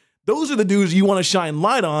 like, those are the dudes you want to shine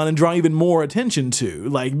light on and draw even more attention to,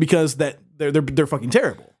 like, because they're fucking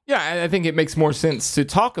terrible. Yeah, I think it makes more sense to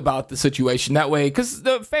talk about the situation that way, because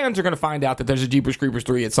the fans are going to find out that there's a Jeepers Creepers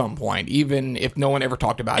 3 at some point, even if no one ever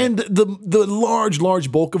talked about it. And the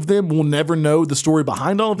large bulk of them will never know the story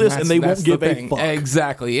behind all of this, and they won't give a fuck.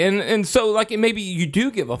 Exactly. And so, like, maybe you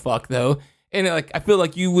do give a fuck, though. And, like, I feel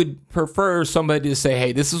like you would prefer somebody to say,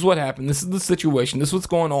 hey, this is what happened, this is the situation, this is what's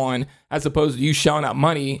going on, as opposed to you shelling out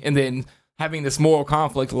money and then having this moral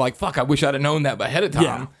conflict like, fuck, I wish I'd have known that ahead of time.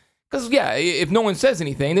 Yeah. Because, if no one says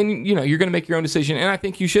anything, then, you're going to make your own decision. And I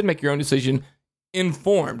think you should make your own decision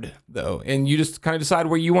informed, though. And you just kind of decide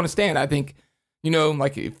where you want to stand. I think,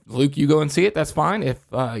 like, if Luke, you go and see it, that's fine. If,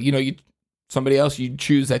 somebody else, you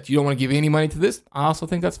choose that you don't want to give any money to this, I also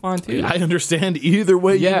think that's fine, too. I understand either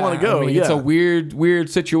way you want to go. It's a weird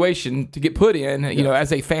situation to get put in,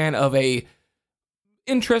 as a fan of a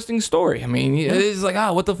interesting story. I mean, it's like,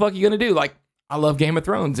 what the fuck are you going to do? Like, I love Game of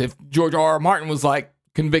Thrones. If George R.R. Martin was, like,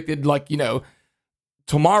 convicted, like,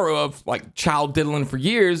 tomorrow of like child diddling for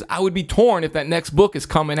years, I would be torn if that next book is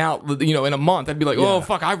coming out, in a month. I'd be like, oh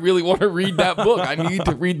fuck, I really want to read that book. I need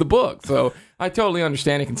to read the book. So I totally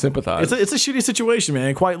understand and can sympathize. It's a shitty situation,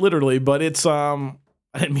 man, quite literally, but it's I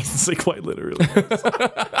didn't mean to say quite literally.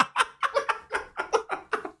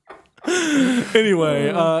 Anyway,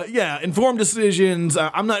 informed decisions.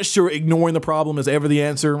 I'm not sure ignoring the problem is ever the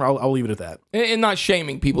answer. I'll leave it at that. And not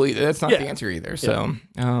shaming people either. That's not the answer either. So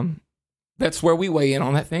that's where we weigh in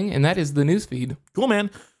on that thing, and that is the news feed. Cool, man.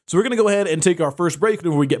 So we're going to go ahead and take our first break. And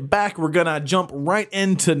when we get back, we're going to jump right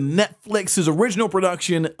into Netflix's original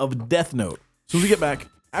production of Death Note. So as we get back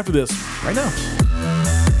after this, right now.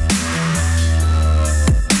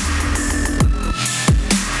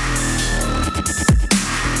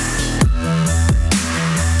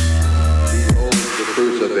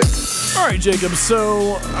 All right, Jacob,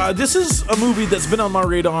 so this is a movie that's been on my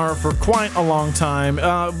radar for quite a long time,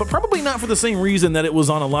 but probably not for the same reason that it was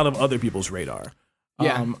on a lot of other people's radar.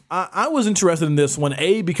 Yeah. I was interested in this one,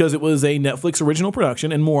 A, because it was a Netflix original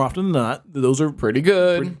production, and more often than not, those are pretty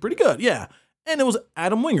good. Pretty good, yeah. And it was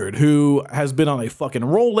Adam Wingard, who has been on a fucking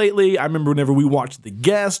roll lately. I remember whenever we watched The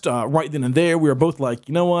Guest, right then and there, we were both like,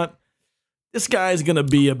 you know what? This guy's going to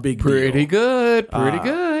be a big deal. Pretty good.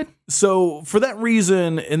 So for that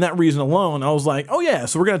reason, and that reason alone, I was like, oh yeah,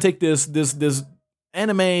 so we're going to take this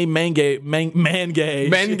anime manga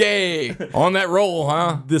on that roll,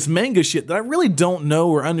 huh? This manga shit that I really don't know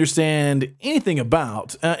or understand anything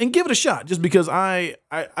about, and give it a shot just because I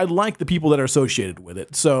like the people that are associated with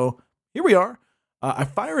it. So here we are. I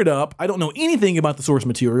fire it up. I don't know anything about the source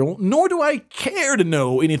material, nor do I care to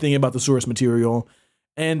know anything about the source material.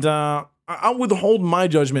 And I'll withhold my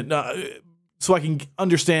judgment so I can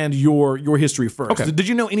understand your history first. Okay. Did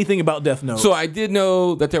you know anything about Death Note? So I did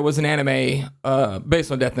know that there was an anime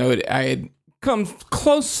based on Death Note. I had come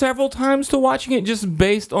close several times to watching it just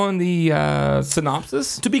based on the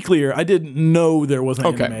synopsis. To be clear, I didn't know there was an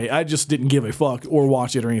anime. I just didn't give a fuck or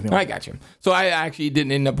watch it or anything like that. I got you. So I actually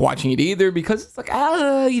didn't end up watching it either because it's like,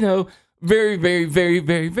 very, very, very,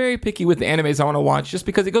 very, very picky with the animes I want to watch just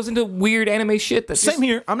because it goes into weird anime shit. That's Same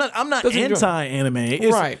here. I'm not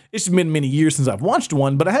anti-anime. Right. It's been many years since I've watched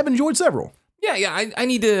one, but I have enjoyed several. Yeah. I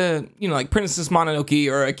need to, like Princess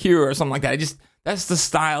Mononoke or Akira or something like that. That's the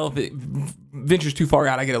style. If it ventures too far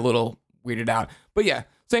out, I get a little weirded out. But yeah,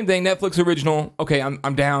 same thing. Netflix original. Okay, I'm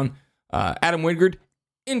down. Adam Wingard,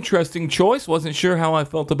 interesting choice. Wasn't sure how I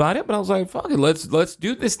felt about it, but I was like, fuck it, let's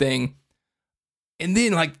do this thing. And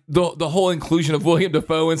then like the whole inclusion of William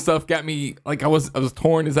Dafoe and stuff got me like I was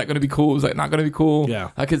torn. Is that going to be cool? Is that not going to be cool?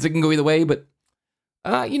 Yeah, because it can go either way. But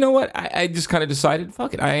you know what? I just kind of decided,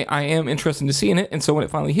 fuck it. I am interested in seeing it. And so when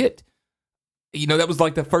it finally hit, that was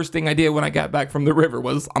like the first thing I did when I got back from the river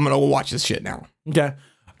was I'm gonna watch this shit now. Okay.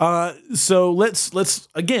 So let's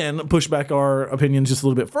again push back our opinions just a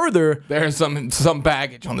little bit further. There's some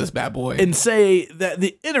baggage on this bad boy, and say that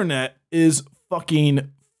the internet is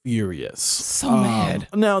fucking furious. So mad.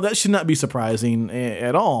 Now that should not be surprising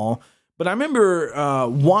at all. But I remember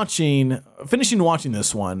finishing watching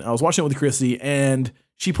this one. I was watching it with Chrissy, and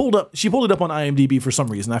she pulled it up on IMDb for some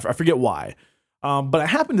reason. I forget why. But I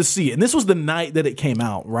happened to see it, and this was the night that it came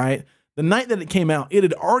out, right? The night that it came out, it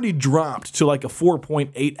had already dropped to like a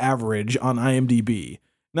 4.8 average on IMDb.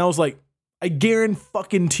 And I was like, I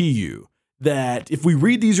guarantee you that if we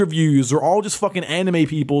read these reviews, they're all just fucking anime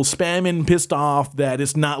people spamming pissed off that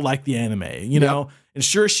it's not like the anime, you know? And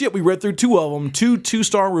sure as shit, we read through two of them,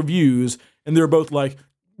 two-star reviews, and they're both like,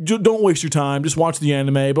 don't waste your time, just watch the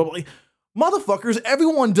anime. But like, motherfuckers,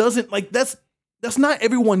 everyone doesn't, like, that's not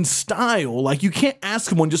everyone's style. Like, you can't ask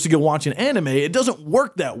someone just to go watch an anime. It doesn't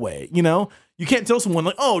work that way, you know? You can't tell someone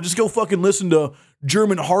like, oh, just go fucking listen to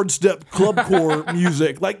German hardstep clubcore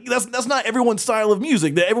music. Like, that's not everyone's style of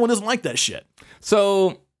music. That everyone doesn't like that shit.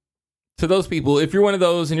 So, to those people, if you're one of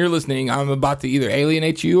those and you're listening, I'm about to either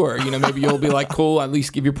alienate you or, maybe you'll be like, cool, at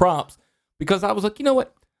least give you props. Because I was like, you know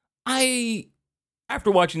what?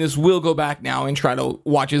 After watching this, will go back now and try to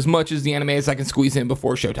watch as much as the anime as I can squeeze in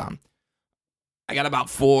before showtime. I got about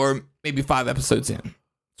 4, maybe 5 episodes in.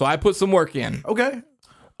 So I put some work in. Okay.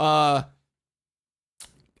 I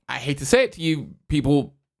hate to say it to you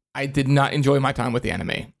people, I did not enjoy my time with the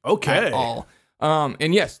anime. Okay. At all.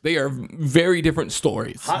 And yes, they are very different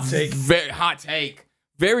stories. Hot take. Very hot take.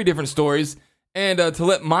 Very different stories. And to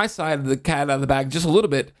let my side of the cat out of the bag just a little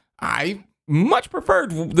bit, I much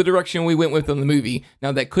preferred the direction we went with in the movie.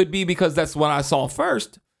 Now, that could be because that's what I saw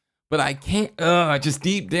first, but I can't, just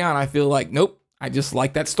deep down, I feel like, nope, I just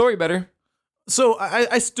like that story better. So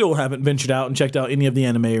I still haven't ventured out and checked out any of the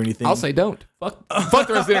anime or anything. I'll say don't. Fuck the rest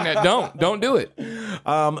of the internet. Don't do it.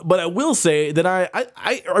 But I will say that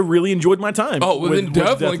I really enjoyed my time. Oh, well, then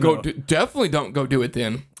definitely definitely don't go do it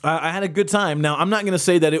then. I had a good time. Now, I'm not going to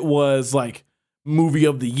say that it was like movie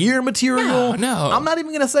of the year material. No. I'm not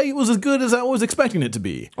even going to say it was as good as I was expecting it to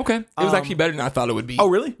be. Okay. It was actually better than I thought it would be. Oh,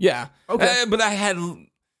 really? Yeah. Okay. But I had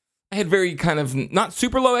very kind of not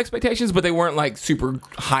super low expectations, but they weren't like super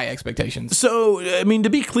high expectations. So, I mean, to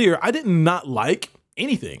be clear, I did not like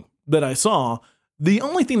anything that I saw. The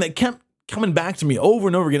only thing that kept coming back to me over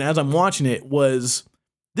and over again as I'm watching it was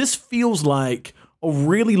this feels like a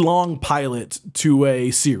really long pilot to a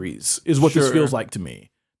series is what this feels like to me.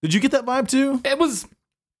 Did you get that vibe too? It was,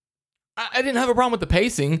 I didn't have a problem with the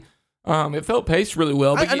pacing. It felt paced really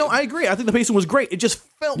well. But I know, I agree. I think the pacing was great. It just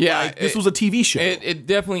felt like this was a TV show. It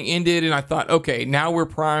definitely ended, and I thought, okay, now we're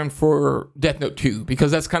primed for Death Note 2, because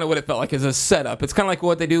that's kind of what it felt like as a setup. It's kind of like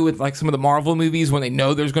what they do with like some of the Marvel movies when they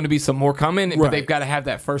know there's going to be some more coming, but they've got to have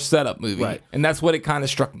that first setup movie. Right. And that's what it kind of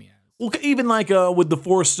struck me as. Well, even like with The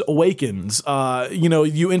Force Awakens,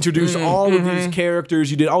 you introduced all of these characters,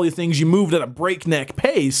 you did all these things, you moved at a breakneck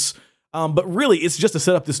pace. But really, it's just to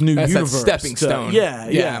set up this new universe. That stepping stone.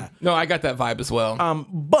 Yeah. No, I got that vibe as well.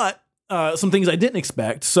 But some things I didn't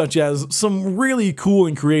expect, such as some really cool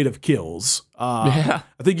and creative kills. I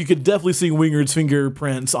think you could definitely see Wingard's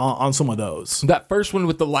fingerprints on some of those. That first one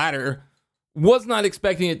with the ladder, was not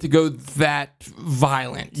expecting it to go that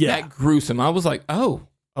violent, that gruesome. I was like, oh,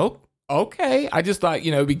 okay. I just thought,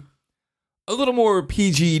 it'd be a little more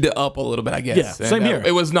PG'd up a little bit, I guess. Yeah, same here.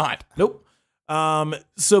 It was not. Nope.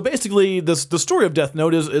 So basically, the story of Death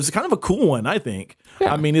Note is kind of a cool one, I think.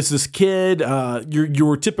 Yeah. I mean, it's this kid,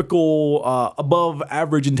 your typical above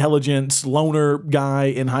average intelligence loner guy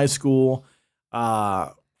in high school.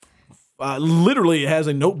 Literally has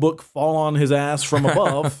a notebook fall on his ass from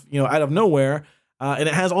above, out of nowhere. And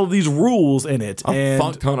it has all of these rules in it. A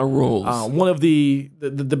fuck ton of rules. One of the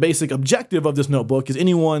basic objective of this notebook is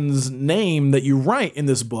anyone's name that you write in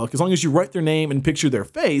this book, as long as you write their name and picture their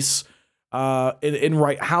face, and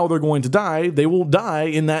write how they're going to die, they will die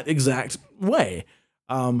in that exact way.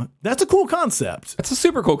 That's a cool concept. It's a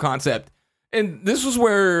super cool concept. And this was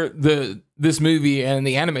where this movie and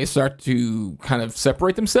the anime start to kind of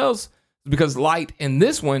separate themselves, because Light in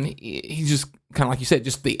this one, he's just kind of like you said,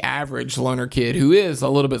 just the average loner kid who is a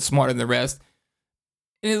little bit smarter than the rest.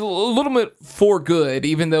 And is a little bit for good,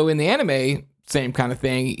 even though in the anime, same kind of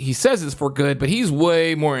thing. He says it's for good, but he's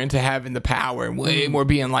way more into having the power and way more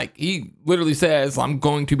being like, he literally says, I'm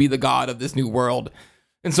going to be the god of this new world.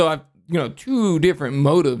 And so I've, two different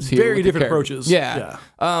motives here. Very different approaches. Yeah.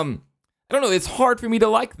 I don't know. It's hard for me to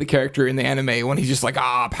like the character in the anime when he's just like,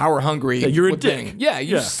 power hungry. Yeah, you're a dick. Yeah,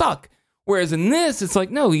 you suck. Whereas in this, it's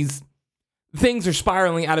like, no, things are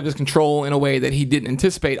spiraling out of his control in a way that he didn't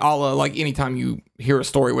anticipate. A la, like, anytime you hear a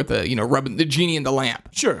story with rubbing the genie in the lamp.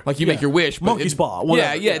 Sure. Like, you make your wish. But monkey's paw.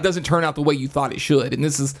 Whatever. Yeah, it doesn't turn out the way you thought it should. And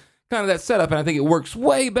this is kind of that setup, and I think it works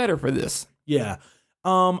way better for this. Yeah.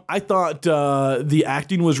 I thought the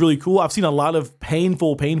acting was really cool. I've seen a lot of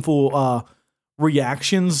painful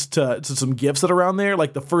reactions to some gifs that are around there.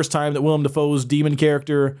 Like the first time that Willem Dafoe's demon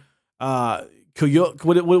character, Koyuk,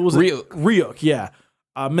 what was it? Ryuk, yeah.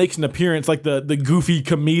 Makes an appearance, like the goofy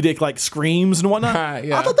comedic like screams and whatnot.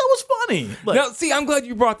 Yeah. I thought that was funny. Like, no, see, I'm glad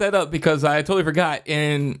you brought that up because I totally forgot.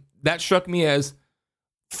 And that struck me as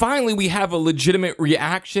finally we have a legitimate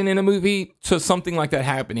reaction in a movie to something like that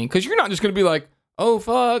happening. Because you're not just going to be like, oh,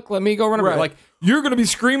 fuck, let me go run away. Right. Like, you're going to be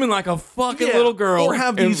screaming like a fucking little girl. Or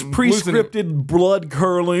have these pre-scripted blood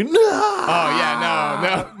curling. Oh, yeah,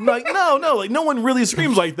 no. Like, no. Like, no one really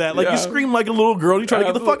screams like that. Like, you scream like a little girl and you try to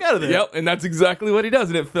get the fuck out of there. Yep, and that's exactly what he does.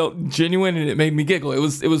 And it felt genuine and it made me giggle. It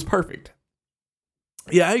was perfect.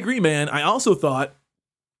 Yeah, I agree, man. I also thought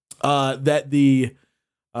that the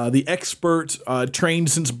expert,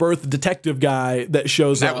 trained since birth detective guy that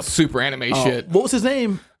shows up. That was super anime shit. What was his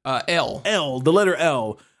name? L. The letter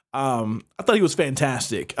L. I thought he was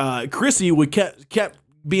fantastic. Chrissy kept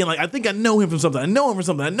being like, I think I know him from something. I know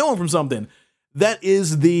him from something. That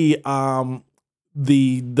is the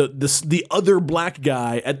other black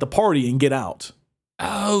guy at the party in Get Out.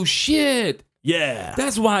 Oh shit. Yeah.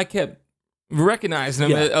 That's why I kept recognizing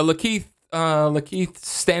him. Yeah. Lakeith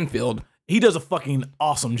Stanfield. He does a fucking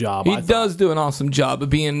awesome job. He does do an awesome job of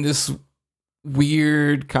being this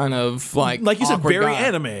weird kind of like you said, very guy.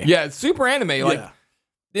 anime. Yeah, it's super anime. Like,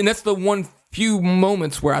 and that's the one few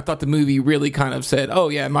moments where I thought the movie really kind of said, "Oh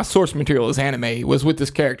yeah, my source material is anime." Was with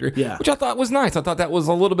this character, which I thought was nice. I thought that was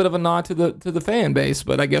a little bit of a nod to the fan base,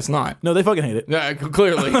 but I guess not. No, they fucking hate it. Yeah,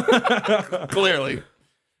 clearly, clearly.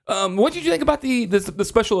 What did you think about the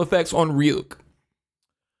special effects on Ryuk?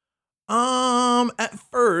 At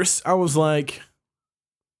first I was like,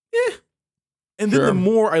 and then the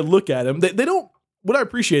more I look at him, they don't. What I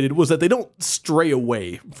appreciated was that they don't stray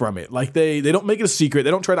away from it. Like they don't make it a secret.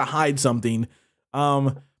 They don't try to hide something.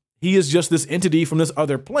 He is just this entity from this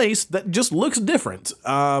other place that just looks different.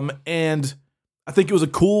 And I think it was a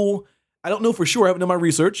cool. I don't know for sure. I haven't done my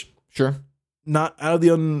research. Sure. Not out of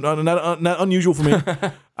the not unusual for me.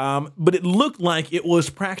 But it looked like it was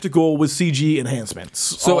practical with CG enhancements.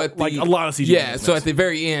 So a lot of CG. Yeah. So at the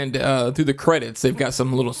very end, through the credits, they've got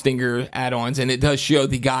some little stinger add-ons, and it does show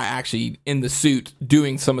the guy actually in the suit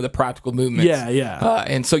doing some of the practical movements. Yeah.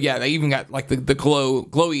 And so they even got like the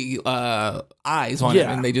glowy eyes on him,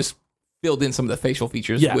 and they just filled in some of the facial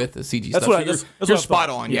features with the CG stuff. You're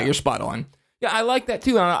spot on. Yeah, you're spot on. Yeah, I like that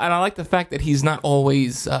too, and I like the fact that he's not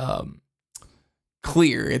always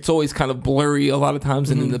clear. It's always kind of blurry a lot of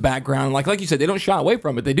times, and in the background, like you said, they don't shy away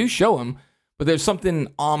from it. They do show him, but there's something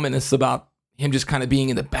ominous about him just kind of being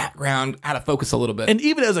in the background, out of focus a little bit. And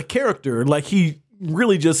even as a character, like he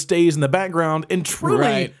really just stays in the background and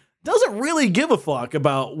truly doesn't really give a fuck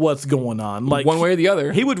about what's going on. Like one way or the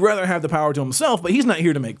other. He would rather have the power to himself, but he's not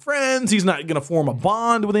here to make friends. He's not going to form a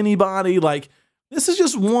bond with anybody. Like, this is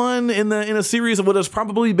just one in a series of what has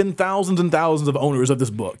probably been thousands and thousands of owners of this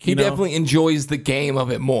book. He definitely enjoys the game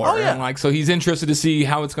of it more. Oh, yeah. And so he's interested to see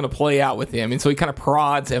how it's going to play out with him. And so he kind of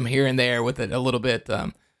prods him here and there with it a little bit.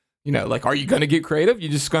 Like, are you going to get creative?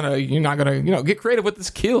 You're not going to, get creative with this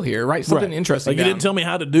kill here, right? Something interesting. Like, you didn't tell me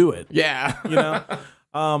how to do it. Yeah.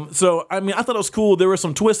 So, I mean, I thought it was cool. There were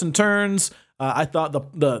some twists and turns. I thought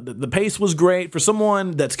the pace was great for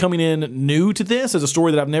someone that's coming in new to this as a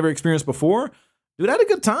story that I've never experienced before. Dude, I had a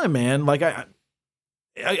good time, man. Like I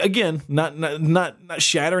again, not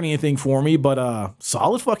shattering anything for me, but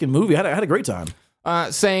solid fucking movie. I had a great time.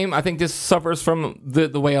 Same. I think this suffers from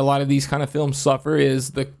the way a lot of these kind of films suffer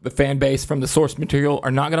is the fan base from the source material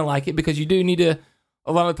are not going to like it because you do need to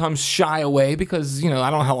a lot of times shy away because, I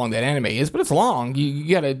don't know how long that anime is, but it's long.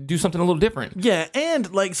 You got to do something a little different. Yeah,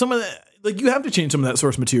 and like some of that, like you have to change some of that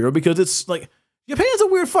source material because it's like Japan's a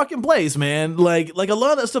weird fucking place, man. Like a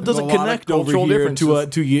lot of that stuff doesn't connect over here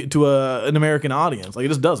to an American audience. Like it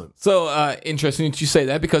just doesn't. So interesting that you say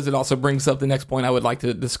that because it also brings up the next point I would like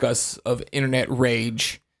to discuss of internet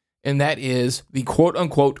rage, and that is the quote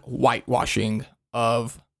unquote whitewashing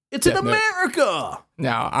of. It's in America.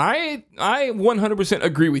 Now I 100%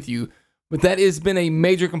 agree with you, But that has been a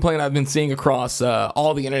major complaint I've been seeing across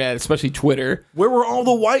all the internet, especially Twitter. Where were all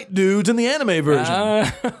the white dudes in the anime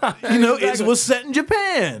version? Exactly. It was set in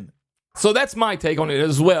Japan. So that's my take on it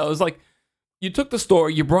as well. It's like, you took the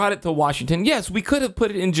story, you brought it to Washington. Yes, we could have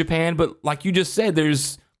put it in Japan, but like you just said,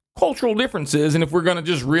 there's cultural differences. And if we're going to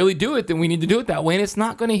just really do it, then we need to do it that way. And it's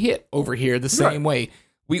not going to hit over here the same way.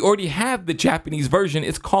 We already have the Japanese version.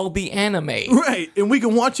 It's called the anime. Right. And we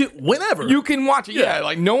can watch it whenever. You can watch it. Yeah.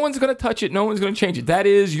 Like no one's going to touch it. No one's going to change it. That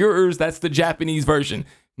is yours. That's the Japanese version.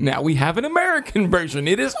 Now we have an American version.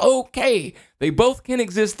 It is okay. They both can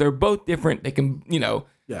exist. They're both different. They can,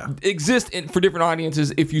 exist for different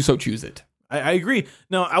audiences if you so choose it. I agree.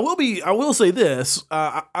 Now, I will say this.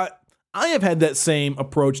 I have had that same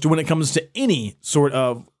approach to when it comes to any sort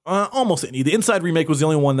of, almost any. The Inside remake was the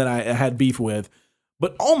only one that I had beef with,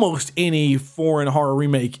 but almost any foreign horror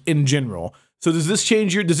remake in general. So does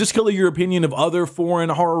this color your opinion of other foreign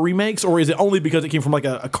horror remakes, or is it only because it came from like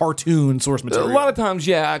a cartoon source material? A lot of times,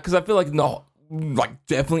 yeah, because I feel like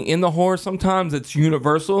definitely in the horror sometimes it's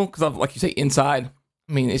universal, because like you say, Inside,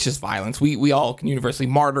 I mean, it's just violence. We all can universally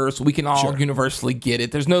martyr, so we can all universally get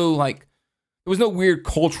it. There was no weird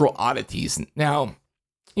cultural oddities. Now,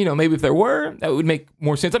 maybe if there were, that would make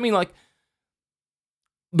more sense. I mean, like,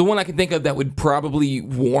 the one I can think of that would probably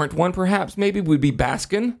warrant one, perhaps, maybe, would be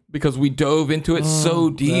Baskin, because we dove into it so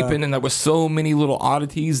deep, and then there was so many little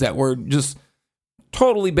oddities that were just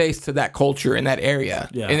totally based to that culture in that area,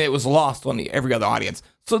 and it was lost on every other audience.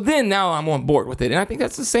 So then now I'm on board with it, and I think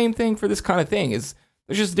that's the same thing for this kind of thing, is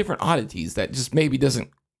there's just different oddities that just maybe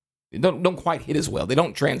don't quite hit as well. They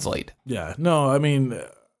don't translate. Yeah, no, I mean,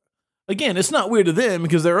 again, it's not weird to them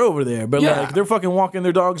because they're over there, but like they're fucking walking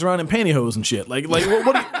their dogs around in pantyhose and shit. Like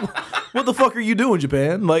what the fuck are you doing,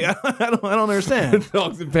 Japan? Like I don't understand.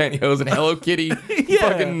 Dogs in pantyhose and Hello Kitty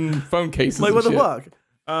fucking phone cases. Like what and the shit.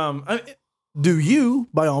 fuck? Do you,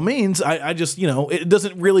 by all means. I just, it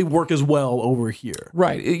doesn't really work as well over here.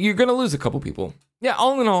 Right. You're going to lose a couple people. Yeah,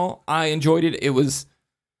 all in all, I enjoyed it. It was,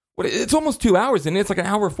 it's almost 2 hours, and it's like an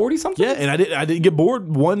hour 40 something. Yeah, and I didn't get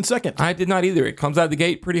bored 1 second. I did not either. It comes out of the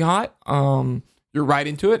gate pretty hot. You're right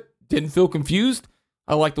into it. Didn't feel confused.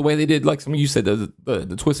 I like the way they did, like some of you said,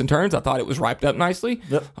 the twists and turns. I thought it was wrapped up nicely.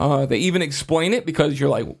 Yep. They even explain it because you're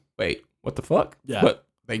like, wait, what the fuck? Yeah. But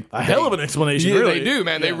a hell of an explanation. Yeah, really. They do,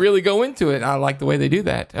 man. Yeah. They really go into it. I like the way they do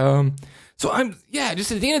that. So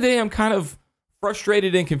just at the end of the day, I'm kind of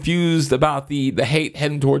frustrated and confused about the hate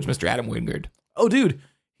heading towards Mr. Adam Wingard. Oh, dude,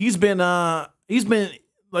 he's been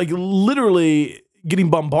like literally getting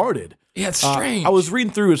bombarded. Yeah, it's strange. I was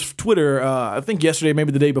reading through his Twitter, I think yesterday,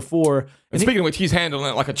 maybe the day before. And speaking of which, he's handling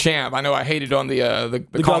it like a champ. I know I hated on the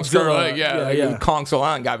Kong Kong Skull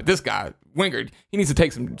Island guy, but this guy, Wingard, he needs to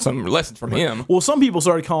take some lessons from him. Well, some people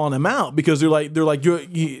started calling him out because they're like,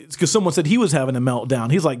 because someone said he was having a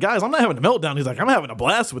meltdown. He's like, guys, I'm not having a meltdown. He's like, I'm having a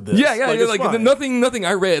blast with this. Like nothing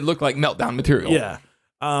I read looked like meltdown material. Yeah.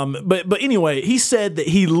 But anyway, he said that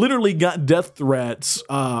he literally got death threats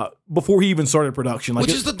before he even started production.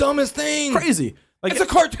 Which is the dumbest thing. Crazy. Like, it's a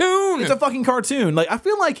cartoon. It's a fucking cartoon. Like, I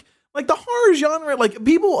feel like the horror genre, like,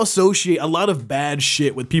 people associate a lot of bad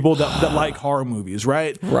shit with people that like horror movies,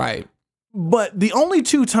 right? Right. But the only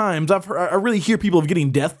two times I really hear people of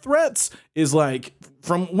getting death threats is like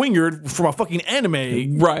from Wingard, from a fucking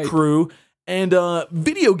anime crew, and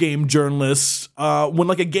video game journalists when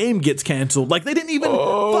like a game gets canceled. Like they didn't even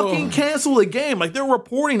fucking cancel the game. Like they're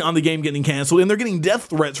reporting on the game getting canceled and they're getting death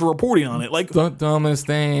threats for reporting on it. Like the dumbest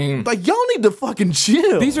thing. Like y'all need to fucking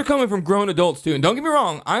chill. These are coming from grown adults too. And don't get me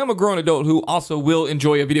wrong, I am a grown adult who also will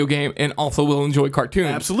enjoy a video game and also will enjoy cartoons.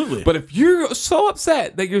 Absolutely. But if you're so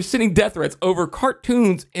upset that you're sending death threats over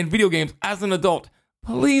cartoons and video games as an adult,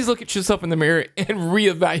 please look at yourself in the mirror and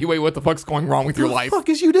reevaluate what the fuck's going wrong with your life. What the fuck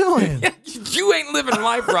is you doing? You ain't living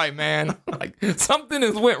life right, man. Like something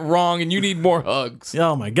has went wrong and you need more hugs.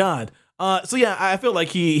 Oh my God. So yeah, I feel like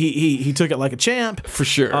he took it like a champ. For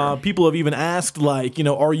sure. People have even asked, like,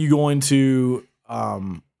 are you going to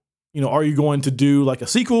do like a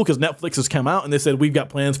sequel? Because Netflix has come out and they said we've got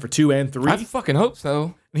plans for 2 and 3. I fucking hope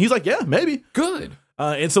so. And he's like, yeah, maybe. Good.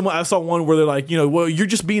 And I saw one where they're like, well, you're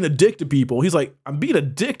just being a dick to people. He's like, I'm being a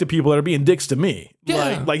dick to people that are being dicks to me.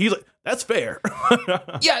 Yeah. Like he's like, that's fair.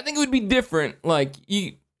 Yeah, I think it would be different. Like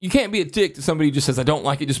you can't be a dick to somebody who just says I don't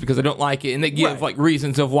like it just because I don't like it, and they give like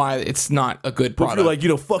reasons of why it's not a good product. But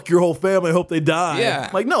you're like, fuck your whole family, I hope they die. Yeah.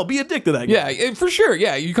 Like, no, be a dick to that guy. Yeah, for sure.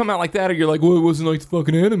 Yeah, you come out like that, or you're like, well, it wasn't like the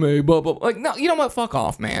fucking anime, blah blah. Like, no, you know what? Fuck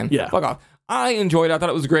off, man. Yeah, fuck off. I enjoyed it. I thought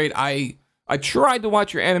it was great. I tried to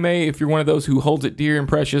watch your anime. If you're one of those who holds it dear and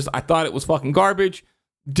precious, I thought it was fucking garbage.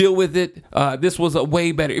 Deal with it. This was a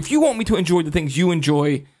way better. If you want me to enjoy the things you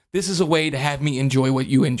enjoy, This is a way to have me enjoy what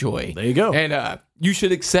you enjoy. There you go. And you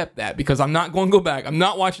should accept that because I'm not going to go back. I'm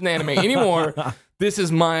not watching the anime anymore. This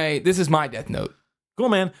is my Death Note. Cool,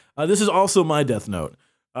 man. This is also my Death Note.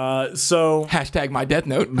 So Hashtag my Death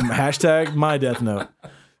Note. Hashtag my Death Note.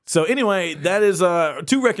 So anyway, that is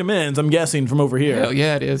 2 recommends, I'm guessing, from over here. Hell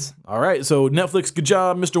yeah, it is. All right, so Netflix, good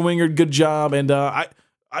job. Mr. Wingard, good job. And I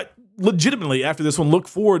legitimately, after this one, look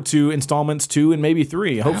forward to installments 2 and maybe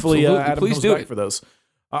 3. Hopefully, Adam Please comes do back it. for those.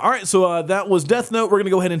 All right, so that was Death Note. We're going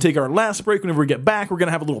to go ahead and take our last break. Whenever we get back, we're going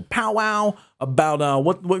to have a little powwow about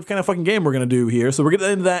what kind of fucking game we're going to do here. So we're going to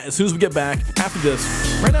get into that as soon as we get back after this,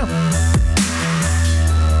 right now.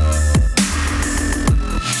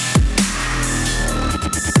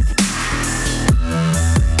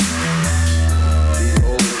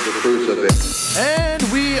 And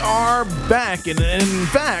we are back, and in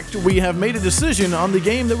fact, we have made a decision on the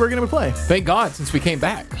game that we're going to play. Thank God, since we came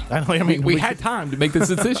back. I mean, we had time to make this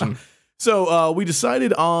decision. So we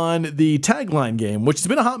decided on the tagline game, which has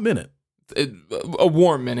been a hot minute. A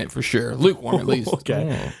warm minute for sure. Lukewarm at least.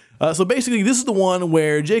 Okay. So basically, this is the one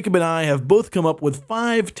where Jacob and I have both come up with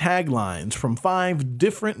 5 taglines from 5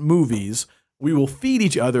 different movies. We will feed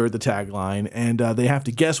each other the tagline, and they have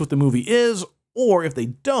to guess what the movie is, or if they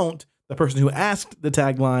don't, the person who asked the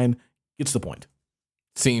tagline gets the point.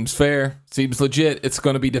 Seems fair. Seems legit. It's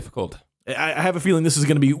going to be difficult. I have a feeling this is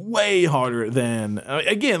going to be way harder than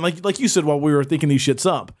again, like you said while we were thinking these shits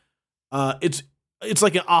up. It's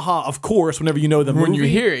like an aha, of course, whenever you know the movie. When you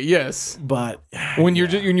hear it, yes. But when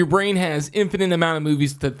your brain has infinite amount of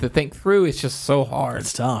movies to think through, it's just so hard.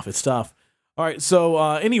 It's tough. It's tough. All right. So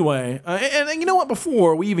anyway, and you know what?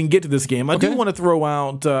 Before we even get to this game, I do want to throw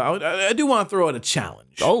out. I do want to throw out a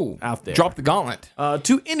challenge. Out there. Drop the gauntlet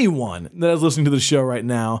to anyone that is listening to the show right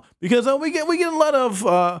now, because we get a lot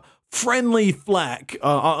of friendly flack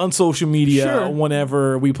on social media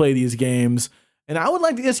whenever we play these games, and I would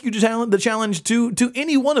like to ask you the challenge to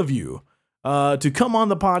any one of you. To come on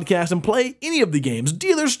the podcast and play any of the games.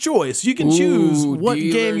 Dealer's choice. You can choose what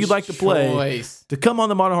game you'd like to play to come on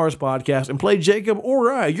the Modern Horrors podcast and play Jacob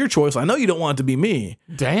or I. Your choice. I know you don't want it to be me.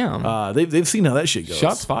 Damn. They've seen how that shit goes.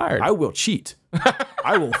 Shots fired. I will cheat.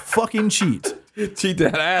 I will fucking cheat. Cheat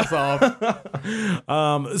that ass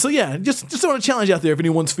off. So yeah, just throw a challenge out there if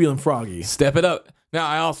anyone's feeling froggy. Step it up. Now,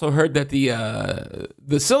 I also heard that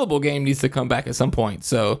the syllable game needs to come back at some point,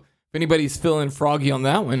 so if anybody's feeling froggy on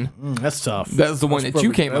that one, that's tough. That's the one that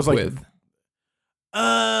you came up with.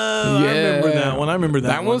 I remember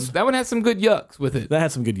that one. That one had some good yucks with it. That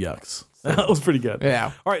had some good yucks. That was pretty good.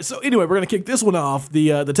 Yeah. All right. So anyway, we're gonna kick this one off.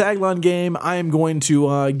 The tagline game. I am going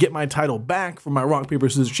to get my title back from my rock paper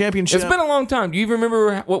scissors championship. It's been a long time. Do you even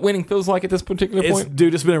remember what winning feels like at this particular point?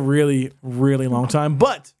 Dude, it's been a really, really long time.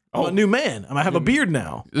 But I'm a new man. I have a beard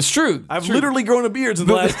now. It's true. I've literally grown a beard since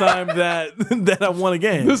the last time that I won a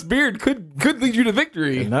game. This beard could lead you to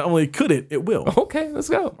victory. And not only could it will. Okay, let's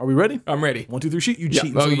go. Are we ready? I'm ready. 1, 2, 3, shoot. You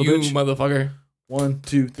cheat. Oh, you bitch. motherfucker. 1,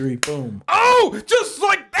 2, 3, boom. Oh, just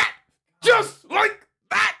like that. Just like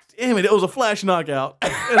that. Damn it, it was a flash knockout.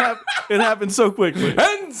 It happened so quickly.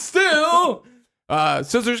 And still,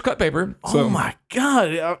 scissors cut paper. So. Oh my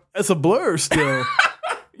God, it's a blur still.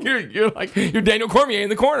 You're Daniel Cormier in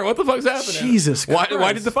the corner. What the fuck's happening? Jesus Christ.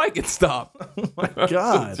 Why did the fight get stopped? Oh my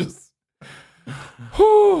God.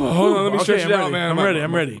 Hold on, let me stretch it out, man.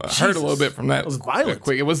 I'm ready. I heard a little bit from that. It was violent.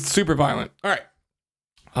 Quick. It was super violent. All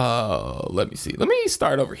right. Let me see. Let me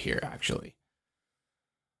start over here, actually.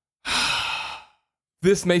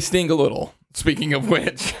 This may sting a little. Speaking of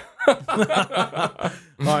which. All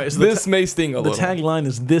right, so this may sting a little. The tagline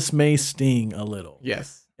is "This may sting a little."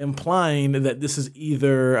 Yes. Implying that this is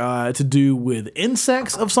either to do with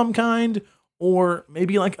insects of some kind or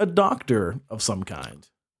maybe like a doctor of some kind.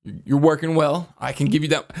 You're working well. I can give you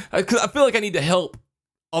that. Because I feel like I need to help.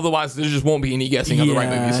 Otherwise, there just won't be any guessing on the right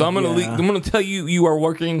movie. So I'm gonna tell you are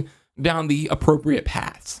working down the appropriate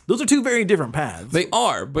paths. Those are 2 very different paths. They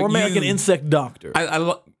are, but or maybe like an insect doctor.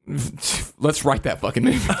 Let's write that fucking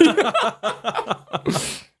movie.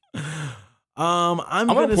 I'm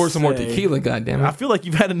gonna pour some more tequila. Goddammit! I feel like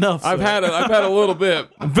you've had enough. I've had a little bit.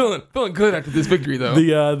 I'm feeling good after this victory, though.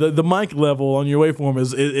 The mic level on your waveform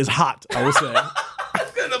is hot. I will say. I'm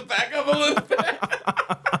gonna back up a little bit.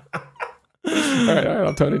 All right,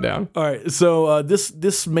 I'll tone it down. All right, so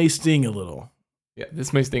this may sting a little. Yeah,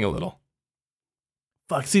 this may sting a little.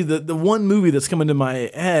 Fuck. See, the one movie that's coming to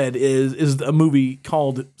my head is a movie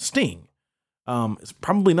called Sting. It's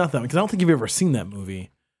probably not that one because I don't think you've ever seen that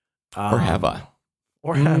movie. Or have I?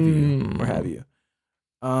 Or have you? Or have you?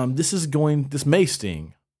 This may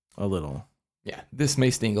sting a little. Yeah, this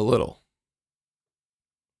may sting a little.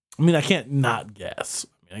 I mean, I can't not guess.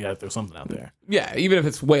 I gotta throw something out there. Yeah, even if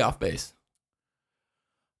it's way off base.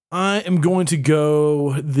 I am going to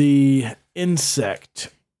go the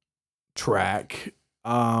insect track.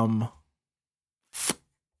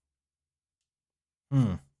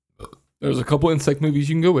 There's a couple insect movies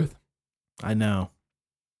you can go with. I know.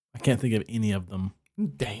 I can't think of any of them.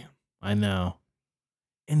 Damn. I know.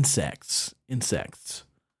 Insects.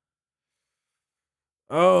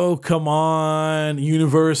 Oh, come on.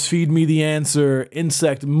 Universe, feed me the answer.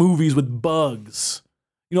 Insect movies with bugs.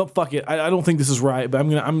 You know what? Fuck it. I don't think this is right, but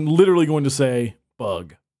I'm literally going to say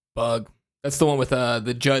bug. Bug. That's the one with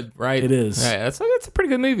the Judd, right? It is. Yeah, that's a pretty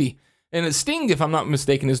good movie. And Sting, if I'm not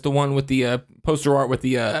mistaken, is the one with the poster art with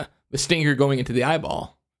the stinger going into the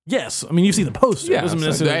eyeball. Yes. I mean, you've seen the poster. Yeah.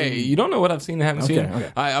 Hey, you don't know what I've seen and haven't seen.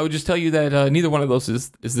 Okay. I would just tell you that neither one of those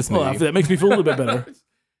is this movie. Well, that makes me feel a little bit better.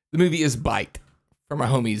 The movie is Bite from our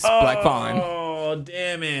homies, Black Fawn. Oh,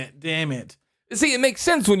 damn it. See, it makes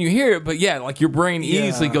sense when you hear it, but yeah, like your brain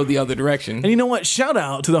easily go the other direction. And you know what? Shout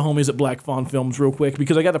out to the homies at Black Fawn Films real quick,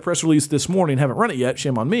 because I got the press release this morning, haven't run it yet,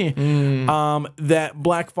 shame on me, that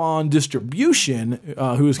Black Fawn Distribution,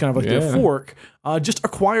 who is kind of like their fork, just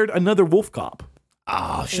acquired another Wolf Cop.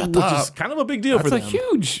 Oh, shut which up. is kind of a big deal for them. That's a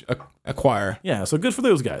huge acquire. Yeah, so good for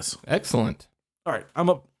those guys. Excellent. All right, I'm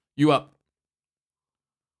up. You up.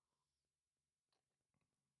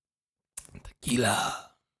 Tequila.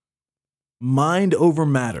 Mind over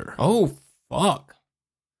matter. Oh, fuck.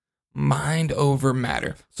 Mind over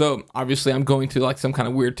matter. So, obviously, I'm going to like some kind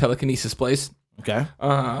of weird telekinesis place. Okay.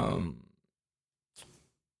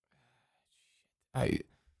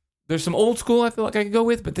 There's some old school I feel like I could go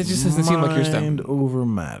with, but that just doesn't seem like your stuff. Mind over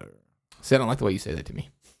matter. See, I don't like the way you say that to me.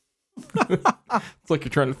 It's like you're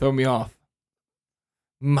trying to throw me off.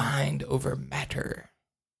 Mind over matter.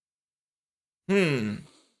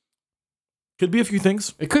 Could be a few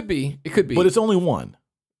things. It could be. But it's only one.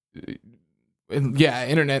 Yeah,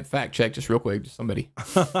 internet fact check just real quick. Just somebody.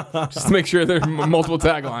 Just to make sure there are multiple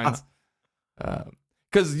taglines.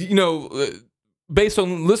 Because, based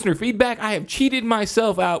on listener feedback, I have cheated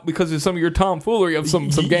myself out because of some of your tomfoolery of some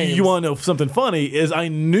games. You want to know something funny is I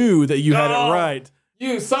knew that you had it right.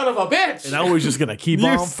 You son of a bitch. And I was just going to keep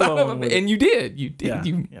on flowing. And you did. You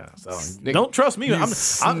did. Yeah. So don't trust me. I'm,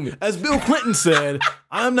 as Bill Clinton said,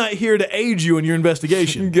 I'm not here to aid you in your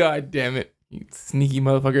investigation. God damn it. You sneaky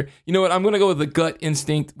motherfucker. You know what? I'm going to go with the gut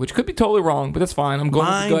instinct, which could be totally wrong, but that's fine. I'm going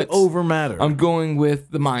with the guts. Mind over matter. I'm going with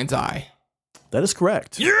the mind's eye. That is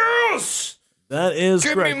correct. Yes! That is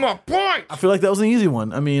correct. Give me my point. I feel like that was an easy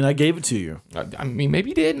one. I mean, I gave it to you. I mean,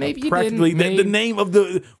 maybe you did. Maybe you Practically, didn't. the name of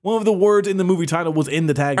one of the words in the movie title was in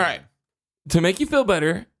the tagline. All right. To make you feel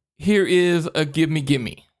better, here is a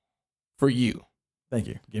gimme for you. Thank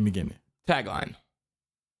you. Gimme. Tagline.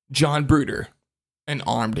 John Bruder, an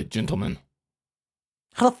armed gentleman.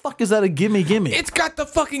 How the fuck is that a gimme? It's got the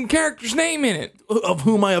fucking character's name in it. Of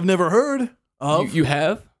whom I have never heard of. You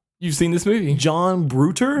have? You've seen this movie. John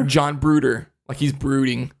Bruder? John Bruder. Like he's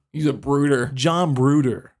brooding. He's a brooder. John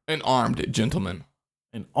Bruder. An armed gentleman.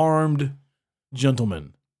 An armed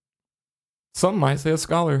gentleman. Some might say a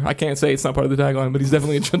scholar. I can't say it's not part of the tagline, but he's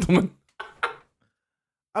definitely a gentleman.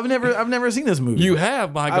 I've never seen this movie. You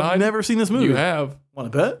have, by God. I've never seen this movie. You have. Want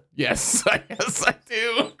to bet? Yes. Yes, I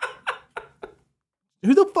do.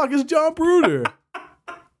 Who the fuck is John Bruder?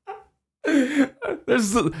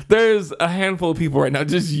 There's a handful of people right now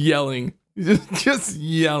just yelling. Just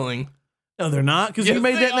yelling. No, they're not, because Yes, you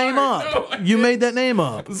made that name up. You made that name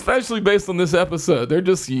up. Especially based on this episode. They're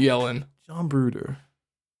just yelling. John Bruder.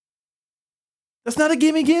 That's not a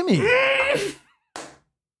gimme.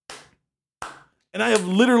 And I have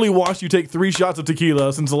literally watched you take 3 shots of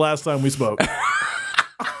tequila since the last time we spoke.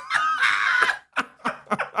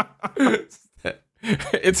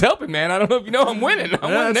 It's helping, man. I don't know if you know I'm winning.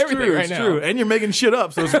 I'm winning everything right now. It's true. And you're making shit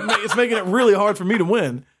up, so it's making it really hard for me to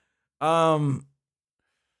win.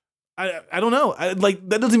 I don't know.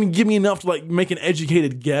 That doesn't even give me enough to make an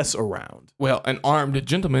educated guess around. Well, an armed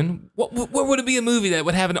gentleman. What would it be a movie that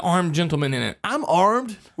would have an armed gentleman in it? I'm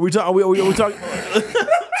armed. Are we talking?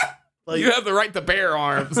 You have the right to bear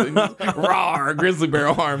arms. Raw grizzly bear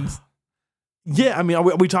arms. Yeah, I mean, are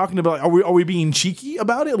we talking about? Are we being cheeky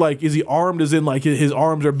about it? Like, is he armed as in his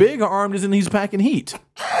arms are big, or armed as in he's packing heat?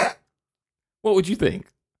 What would you think?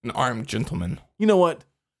 An armed gentleman. You know what?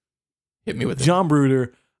 Hit me with it. John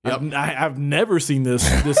Bruder. Yep. I've never seen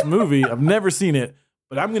this movie. I've never seen it,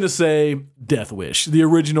 but I'm gonna say Death Wish, the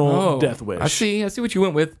original Death Wish. I see what you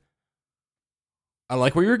went with. I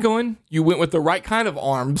like where you're going. You went with the right kind of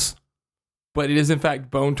arms, but it is in fact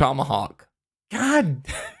bone tomahawk. God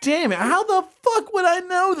damn it! How the fuck would I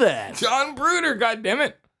know that? John Bruder, god damn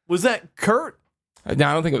it. Was that Kurt? No,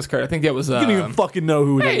 I don't think it was Kurt. I think that was. You didn't even fucking know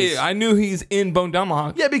who it Hey, is. I knew he's in Bone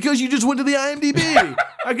Tomahawk. Yeah, because you just went to the IMDb.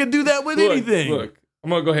 I could do that with anything. Look,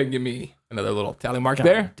 I'm gonna go ahead and give me another little tally mark God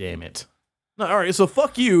there. damn it. No, all right, so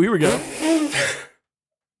fuck you. Here we go.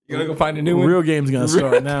 You gonna go find a new one? Real game's gonna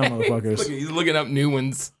start now, motherfuckers. Look, he's looking up new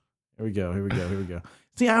ones. Here we go.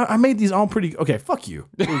 See, I made these all pretty. Okay, fuck you.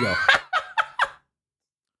 Here we go.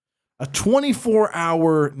 A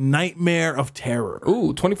 24-hour nightmare of terror.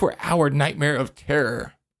 Ooh, 24-hour nightmare of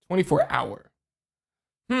terror. 24-hour.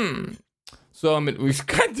 So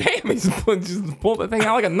God damn, he's just pulled that thing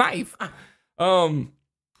out like a knife.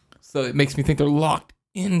 So it makes me think they're locked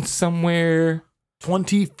in somewhere.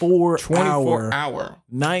 24 hour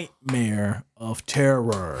nightmare of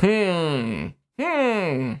terror.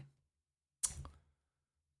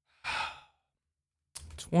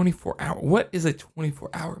 24 hour. What is a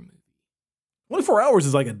 24-hour movie? 24 hours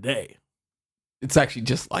is like a day. It's actually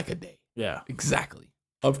just like a day. Yeah. Exactly.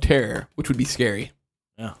 Of terror, which would be scary.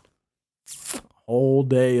 Yeah. Whole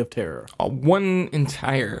day of terror. One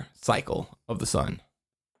entire cycle of the sun.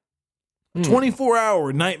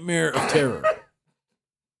 24-hour nightmare of terror.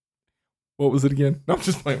 What was it again? No, I'm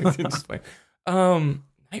just playing. Just playing.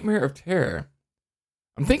 Nightmare of terror.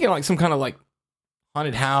 I'm thinking like some kind of like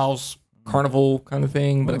haunted house, carnival kind of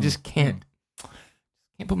thing, but I just can't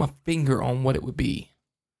put my finger on what it would be.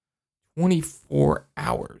 24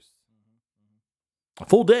 hours. A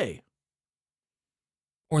full day.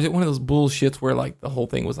 Or is it one of those bullshits where like the whole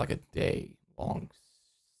thing was like a day long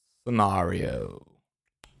scenario?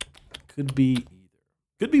 Could be either.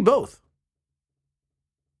 Could be both.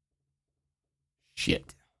 Shit.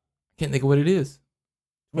 I can't think of what it is.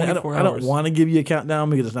 I don't want to give you a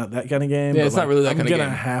countdown because it's not that kind of game. Yeah, it's not really that kind of game. I'm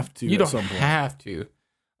going to have to. You don't have to.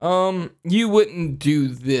 You wouldn't do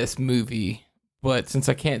this movie, but since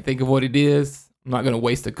I can't think of what it is, I'm not going to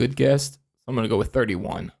waste a good guess. I'm going to go with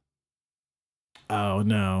 31. Oh,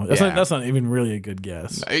 no. That's not even really a good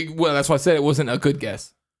guess. Well, that's why I said it wasn't a good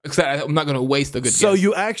guess. Except I'm not going to waste a good guess. So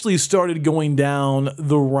you actually started going down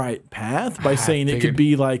the right path by saying it could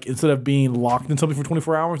be like, instead of being locked in something for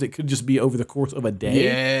 24 hours, it could just be over the course of a day.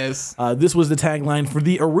 Yes. This was the tagline for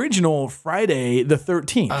the original Friday the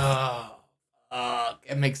 13th.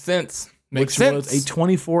 It makes sense. Which was a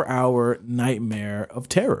 24-hour nightmare of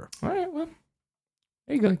terror. All right, well,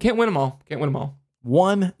 there you go. Can't win them all.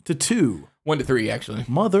 1 to 2. 1 to 3, actually.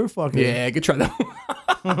 Motherfucker. Yeah, good try that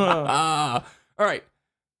one. All right.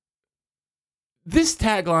 This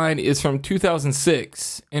tagline is from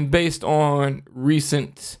 2006 and based on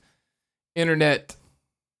recent internet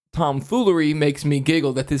tomfoolery makes me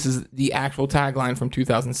giggle that this is the actual tagline from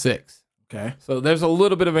 2006. Okay. So there's a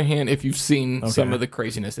little bit of a hint if you've seen some of the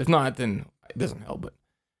craziness. If not, then it doesn't help. But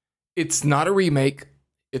it's not a remake,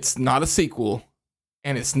 it's not a sequel,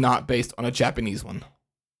 and it's not based on a Japanese one.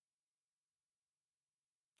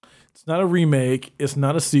 It's not a remake, it's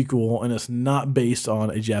not a sequel, and it's not based on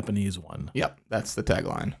a Japanese one. Yep, that's the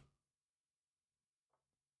tagline.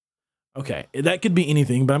 Okay, that could be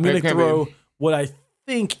anything, but I'm going to throw what I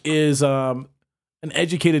think is an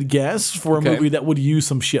educated guess for a movie that would use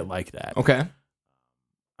some shit like that. Okay.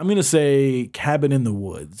 I'm going to say Cabin in the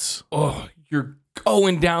Woods. Oh, you're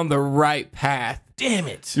going down the right path. Damn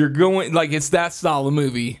it. You're going, like, it's that style of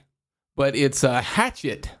movie, but it's a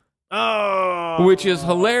Hatchet. Oh. Which is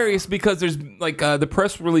hilarious because there's, like, the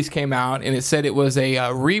press release came out and it said it was a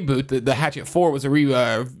reboot. The Hatchet 4 was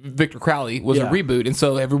a Victor Crowley was a reboot. And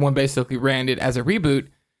so everyone basically ran it as a reboot.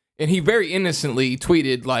 And he very innocently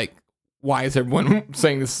tweeted, like, why is everyone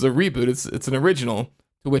saying this is a reboot? It's an original.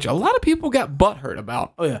 To which a lot of people got butthurt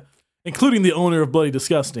about. Oh, yeah. Including the owner of Bloody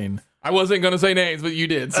Disgusting. I wasn't going to say names, but you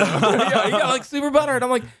did. So. Yeah, he got, like, super butthurt. I'm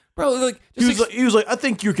like, bro, like, he was like, I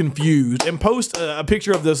think you're confused, and post a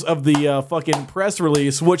picture of the fucking press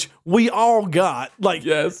release, which we all got. Like,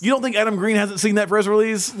 yes. You don't think Adam Green hasn't seen that press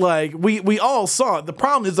release? Like, we all saw it. The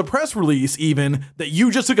problem is the press release, even that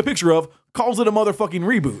you just took a picture of, calls it a motherfucking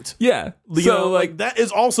reboot. Yeah. So like that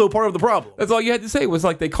is also part of the problem. That's all you had to say was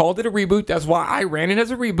like they called it a reboot. That's why I ran it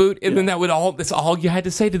as a reboot, and then that's all you had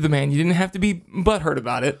to say to the man. You didn't have to be butthurt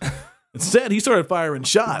about it. Instead, he started firing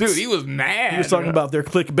shots. Dude, he was mad. He was talking about their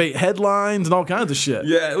clickbait headlines and all kinds of shit.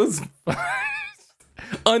 Yeah, it was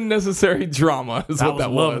unnecessary drama is what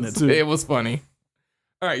that was. It, too. It was funny.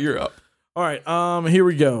 All right, you're up. All right, here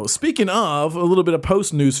we go. Speaking of a little bit of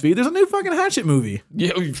post-news feed, there's a new fucking Hatchet movie.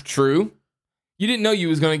 Yeah, true. You didn't know you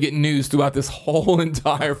was going to get news throughout this whole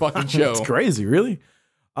entire fucking show. It's crazy, really.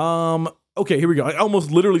 Okay, here we go. I almost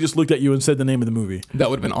literally just looked at you and said the name of the movie. That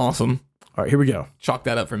would have been awesome. All right, here we go. Chalk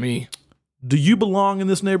that up for me. Do you belong in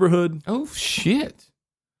this neighborhood? Oh, shit.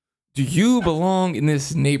 Do you belong in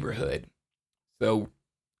this neighborhood? So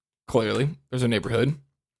clearly, there's a neighborhood.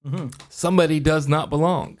 Mm-hmm. Somebody does not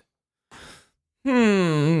belong.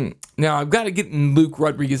 Now, I've got to get in Luke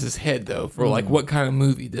Rodriguez's head, though, for like what kind of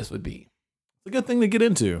movie this would be. It's a good thing to get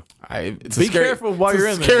into. Be careful while you're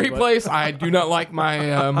in there. Scary place. I do not like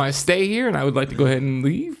my my stay here, and I would like to go ahead and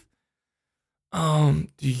leave. Do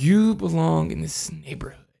you belong in this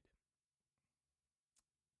neighborhood?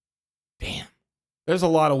 Damn. There's a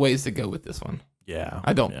lot of ways to go with this one. Yeah.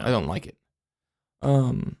 I don't like it.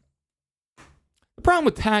 The problem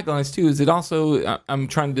with taglines too is it also I'm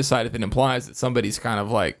trying to decide if it implies that somebody's kind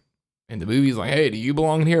of like in the movies like, hey, do you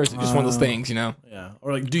belong in here? Or is it just one of those things, you know? Yeah.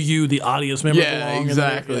 Or like, do you, the audience member, belong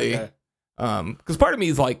exactly. in there? Because part of me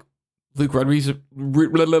is like Luke Rodriguez.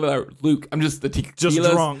 Luke, I'm just just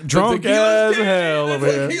drunk as hell over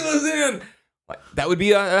here. Tequila's in. Like, that would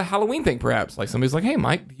be a Halloween thing, perhaps. Like somebody's like, hey,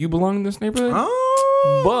 Mike, do you belong in this neighborhood?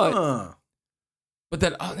 But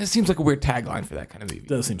that seems like a weird tagline for that kind of movie.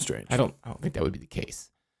 Does seem strange. I don't think that would be the case.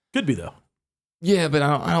 Could be though. Yeah, but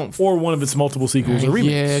I don't. Or one of its multiple sequels or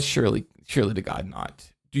remakes. Yeah, surely to God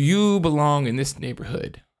not. Do you belong in this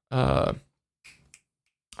neighborhood? I'm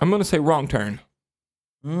gonna say Wrong Turn.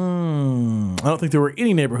 I don't think there were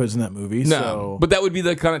any neighborhoods in that movie. No, so but that would be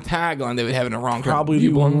the kind of tagline they would have in a Wrong Turn. probably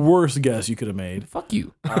the worst guess you could have made. Fuck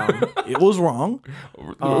you. It was wrong.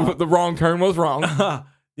 The Wrong Turn was wrong.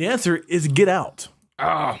 The answer is Get Out.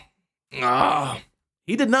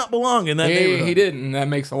 He did not belong in that neighborhood. He didn't. That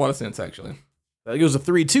makes a lot of sense, actually. That goes to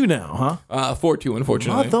 3-2 now, huh? 4-2,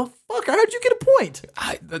 unfortunately. What the fuck? How'd you get a point?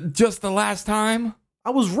 Just the last time? I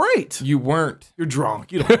was right. You weren't. You're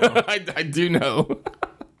drunk. You don't know. I do know.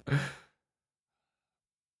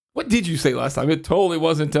 What did you say last time? It totally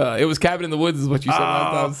wasn't. It was Cabin in the Woods is what you said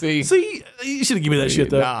last time. See, you should have given me that shit,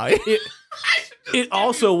 though. Nah. It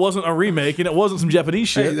also wasn't a remake, and it wasn't some Japanese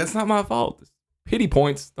shit. Hey, that's not my fault. Pity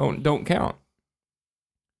points don't count.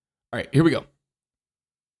 All right, here we go.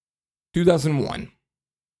 2001.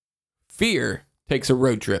 Fear takes a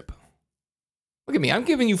road trip. Look at me. I'm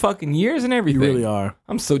giving you fucking years and everything. You really are.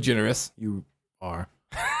 I'm so generous. You are.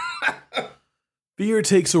 Fear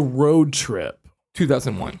takes a road trip.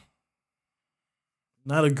 2001.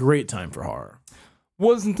 Not a great time for horror.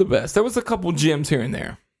 Wasn't the best. There was a couple gems here and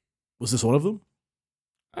there. Was this one of them?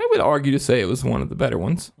 I would argue to say it was one of the better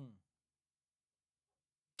ones.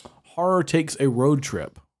 Horror takes a road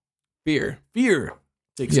trip. Fear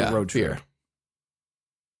takes a road trip. Fear.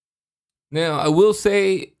 Now, I will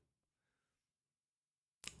say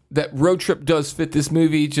that road trip does fit this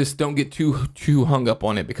movie. Just don't get too hung up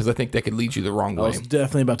on it because I think that could lead you the wrong way. I was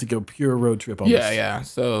definitely about to go pure road trip on this. Yeah.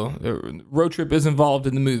 So the road trip is involved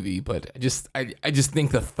in the movie, but I just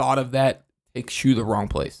think the thought of that takes you the wrong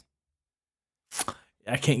place.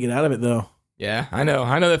 I can't get out of it though. Yeah, I know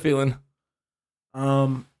that feeling.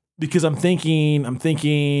 Because I'm thinking.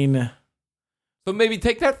 So maybe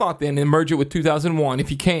take that thought then and merge it with 2001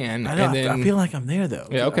 if you can. I know. And then, I feel like I'm there though.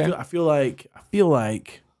 Yeah. Okay. I feel like.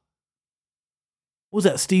 What was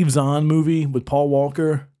that Steve Zahn movie with Paul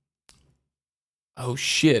Walker? Oh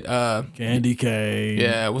shit. Candy Cane.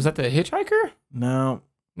 Yeah. Was that the Hitchhiker? No.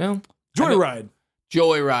 Joyride.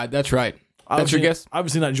 That's right. That's your guess?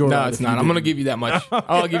 Obviously not Joyride. No, it's not. I'm going to give you that much.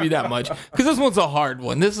 I'll give you that much. Because this one's a hard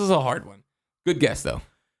one. This is a hard one. Good guess, though.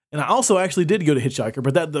 And I also actually did go to Hitchhiker,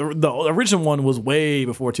 but the original one was way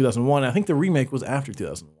before 2001. I think the remake was after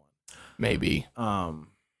 2001. Maybe. That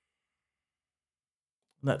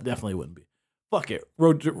definitely wouldn't be. Fuck it.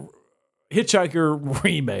 Hitchhiker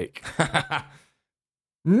remake. God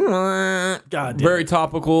damn. Very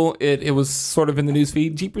topical. It was sort of in the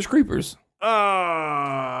newsfeed. Jeepers Creepers.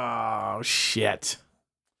 Oh, shit.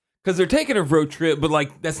 Because they're taking a road trip, but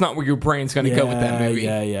like that's not where your brain's going to go with that movie.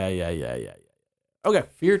 Yeah. Okay.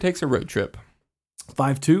 Fear takes a road trip.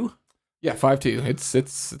 5-2? Yeah, 5-2.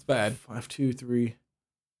 It's bad. 5-2, 3,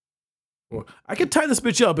 4. I could tie this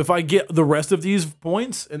bitch up if I get the rest of these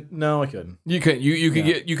points. And no, I couldn't. You can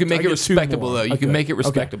make it respectable though. You can make it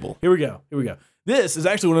respectable. Okay. Here we go. This is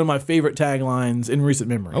actually one of my favorite taglines in recent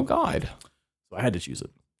memory. Oh God. So I had to choose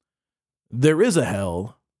it. There is a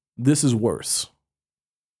hell. This is worse.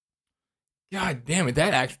 God damn it!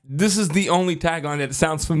 This is the only tagline that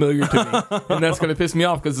sounds familiar to me, and that's going to piss me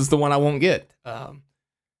off because it's the one I won't get.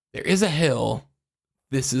 There is a hell.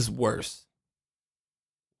 This is worse.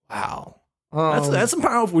 Wow, that's some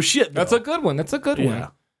powerful shit. Though. That's a good one.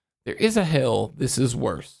 There is a hell. This is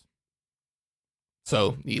worse.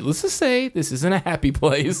 So, needless to say, this isn't a happy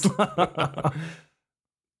place.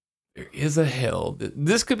 There is a hell.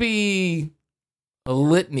 This could be a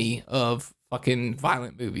litany of fucking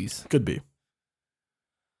violent movies. Could be.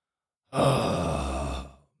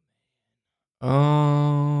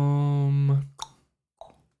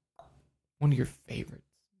 One of your favorites.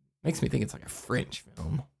 Makes me think it's like a French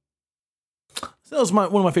film. That was one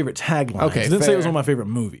of my favorite taglines. Okay, I didn't say it fair. was one of my favorite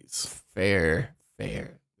movies. Fair.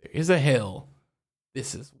 There is a hell.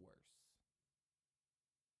 This is worse.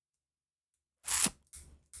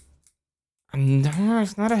 No,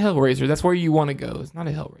 it's not a Hellraiser. That's where you want to go. It's not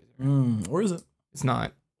a Hellraiser. Or is it? It's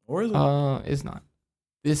not. Or is it? It's not.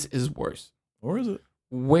 This is worse. Or is it?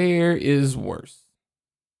 Where is worse?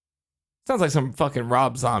 Sounds like some fucking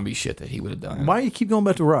Rob Zombie shit that he would have done. Why do you keep going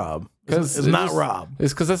back to Rob? It's not Rob.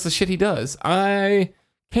 It's because that's the shit he does. I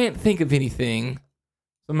can't think of anything.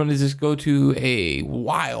 So I'm going to just go to a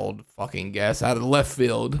wild fucking guess out of the left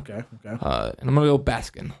field. Okay. And I'm going to go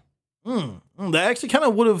Baskin. That actually kind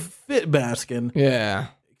of would have fit Baskin. Yeah.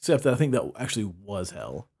 Except that I think that actually was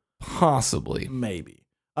hell. Possibly. Maybe.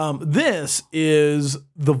 This is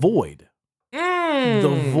The Void.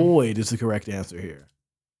 The Void is the correct answer here.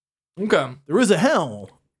 Okay. There is a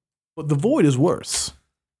hell, but The Void is worse.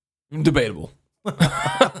 Debatable.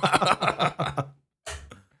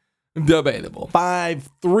 Debatable.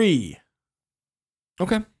 5-3.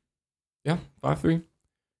 Okay. Yeah, 5-3.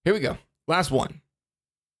 Here we go. Last one.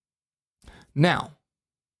 Now,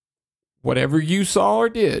 whatever you saw or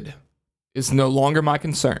did is no longer my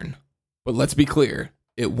concern. But let's be clear,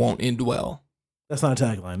 it won't end well. That's not a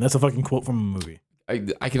tagline. That's a fucking quote from a movie.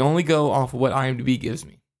 I can only go off of what IMDb gives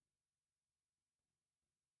me.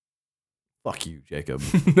 Fuck you, Jacob.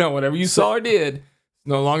 No, whatever you saw or did is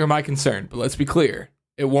no longer my concern. But let's be clear,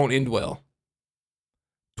 it won't end well.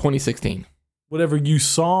 2016. Whatever you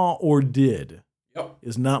saw or did Yep.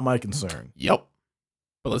 is not my concern. Yep.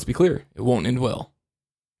 But let's be clear, it won't end well.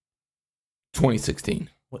 2016.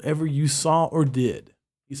 Whatever you saw or did.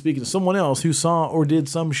 He's speaking to someone else who saw or did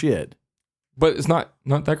some shit. But it's not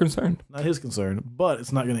that concerned. Not his concern, but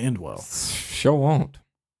it's not going to end well. Sure won't.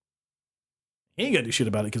 He ain't got to do shit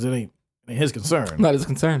about it because it ain't his concern. Not his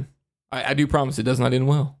concern. I do promise it does not end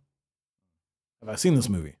well. Have I seen this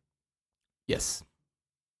movie? Yes.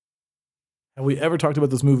 Have we ever talked about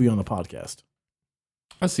this movie on the podcast?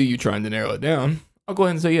 I see you trying to narrow it down. I'll go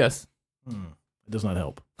ahead and say yes. It does not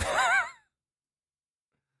help.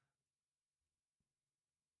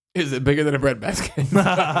 Is it bigger than a breadbasket?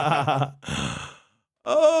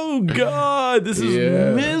 Oh, God. This is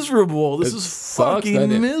miserable. This is sucks, fucking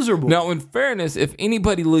doesn't it? miserable. Now, in fairness, if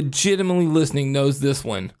anybody legitimately listening knows this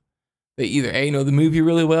one, they either A, know the movie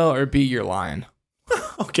really well, or B, you're lying.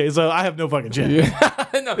 Okay, so I have no fucking chance. Yeah.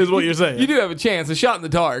 No, is what you're saying. You do have a chance, a shot in the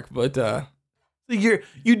dark, but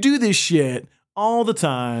You do this shit all the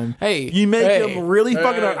time. hey, You make them really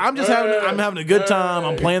fucking hard. I'm having a good time.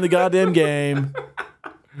 I'm playing the goddamn game.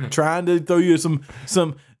 Trying to throw you some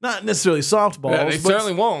not necessarily softballs, Yeah, they but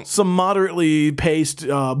certainly won't. some moderately paced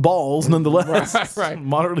balls nonetheless. Right.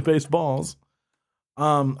 Moderately paced balls.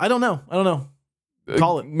 I don't know.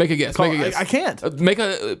 Call it. Make a guess. Call Make a it. guess. I can't.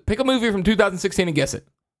 Pick a movie from 2016 and guess it.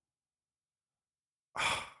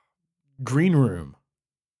 Green Room.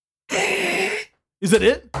 Is that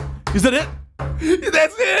it? Is that it?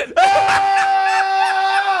 That's it.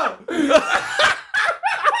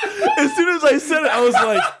 As soon as I said it, I was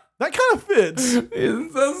like, that kind of fits.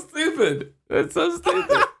 It's so stupid. It's so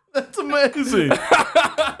stupid. That's amazing.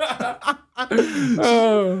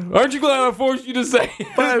 Aren't you glad I forced you to say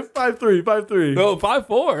 5-3. No,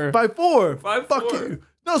 5-4. 5-4. 5-4. Fuck you.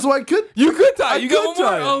 No, so I could. You could tie. You got could one more.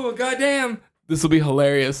 tie it. Oh, goddamn. This will be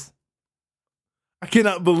hilarious. I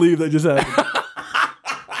cannot believe that just happened.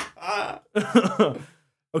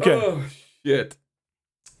 Okay. Oh, shit.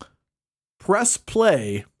 Press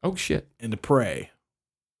play Oh, shit. and pray.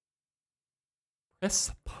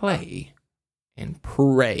 Press play and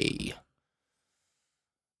pray.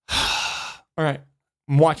 All right.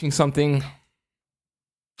 I'm watching something.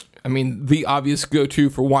 I mean, the obvious go-to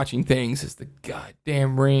for watching things is the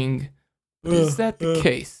goddamn Ring. Is that the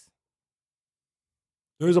case?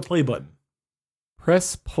 There's a play button.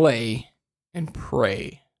 Press play and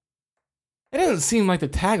pray. It doesn't seem like the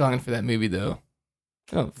tagline for that movie, though.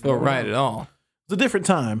 It don't feel right at all. It's a different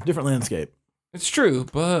time, different landscape. It's true,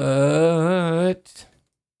 but...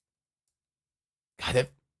 God,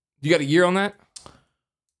 you got a year on that?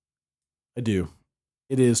 I do.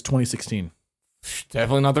 It is 2016.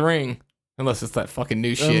 Definitely not the Ring. Unless it's that fucking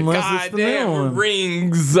new shit. Unless God it's the new damn, one.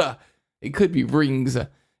 Rings. It could be Rings. It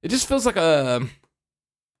just feels like a...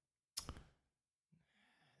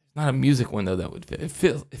 Not a music one, though, that would fit. It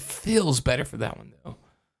feels better for that one, though.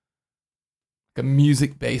 Like a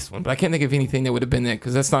music-based one. But I can't think of anything that would have been that,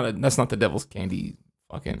 because that's not the Devil's Candy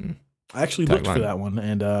fucking... I actually looked for Tagline. that one,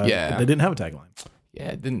 and Yeah. they didn't have a tagline. Yeah,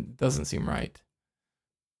 it doesn't seem right.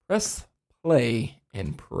 Press play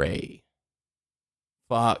and pray.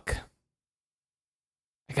 Fuck.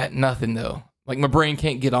 I got nothing though. Like my brain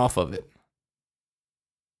can't get off of it.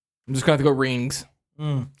 I'm just gonna have to go rings.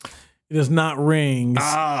 It is not rings,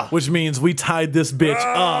 which means we tied this bitch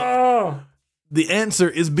up. The answer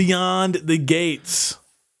is beyond the gates.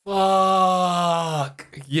 Fuck.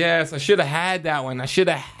 Yes, I should have had that one. You should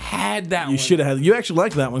have had. You actually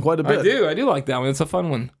like that one quite a bit. I do like that one. It's a fun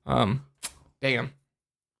one. Damn.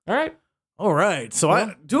 All right. So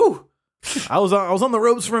I was on the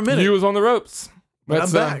ropes for a minute. You was on the ropes. But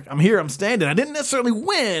I'm back. I'm here. I'm standing. I didn't necessarily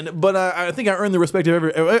win, but I think I earned the respect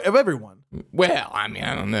of everyone. Well, I mean,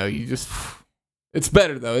 I don't know. It's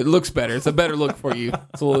better though. It looks better. It's a better look for you.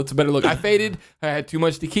 It's a better look. I faded. I had too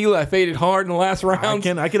much tequila. I faded hard in the last round.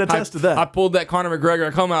 I can attest to that. I pulled that Conor McGregor.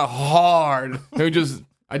 I come out hard.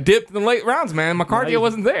 I dipped in the late rounds, man. My cardio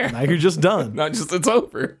wasn't there. Now you're just done. It's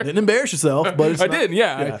over. Didn't embarrass yourself, but I did.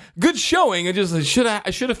 Yeah. Good showing. I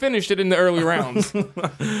should have finished it in the early rounds.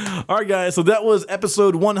 All right, guys. So that was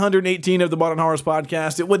episode 118 of the Modern Horrors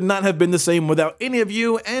Podcast. It would not have been the same without any of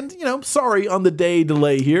you. And sorry on the day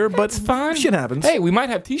delay here, but it's fine. Shit happens. Hey, we might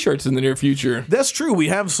have T-shirts in the near future. That's true. We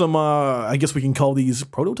have some. I guess we can call these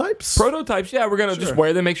prototypes. Prototypes. Yeah, we're gonna just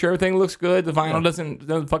wear them, make sure everything looks good. The vinyl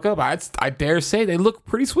doesn't fuck up. I dare say they look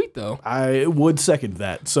pretty sweet though. I would second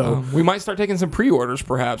that. So we might start taking some pre-orders,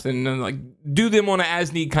 perhaps, and do them on an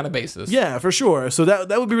as-need kind of basis. Yeah, for sure. So that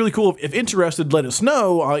would be really cool. If interested, let us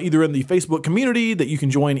know either in the Facebook community that you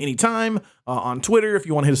can join anytime, on Twitter if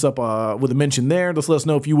you want to hit us up with a mention there. Just let us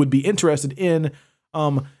know if you would be interested in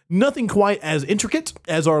nothing quite as intricate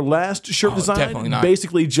as our last shirt design. Definitely not.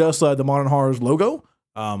 Basically, just the Modern Horrors logo,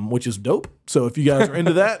 which is dope. So if you guys are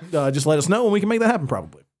into that, just let us know and we can make that happen.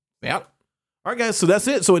 Probably. Yep. All right, guys, so that's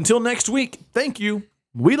it. So until next week, thank you.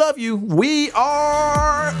 We love you. We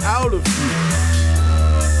are out of here.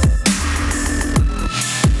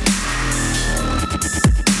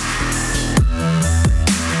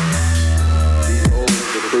 Behold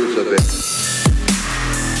the fruits of it.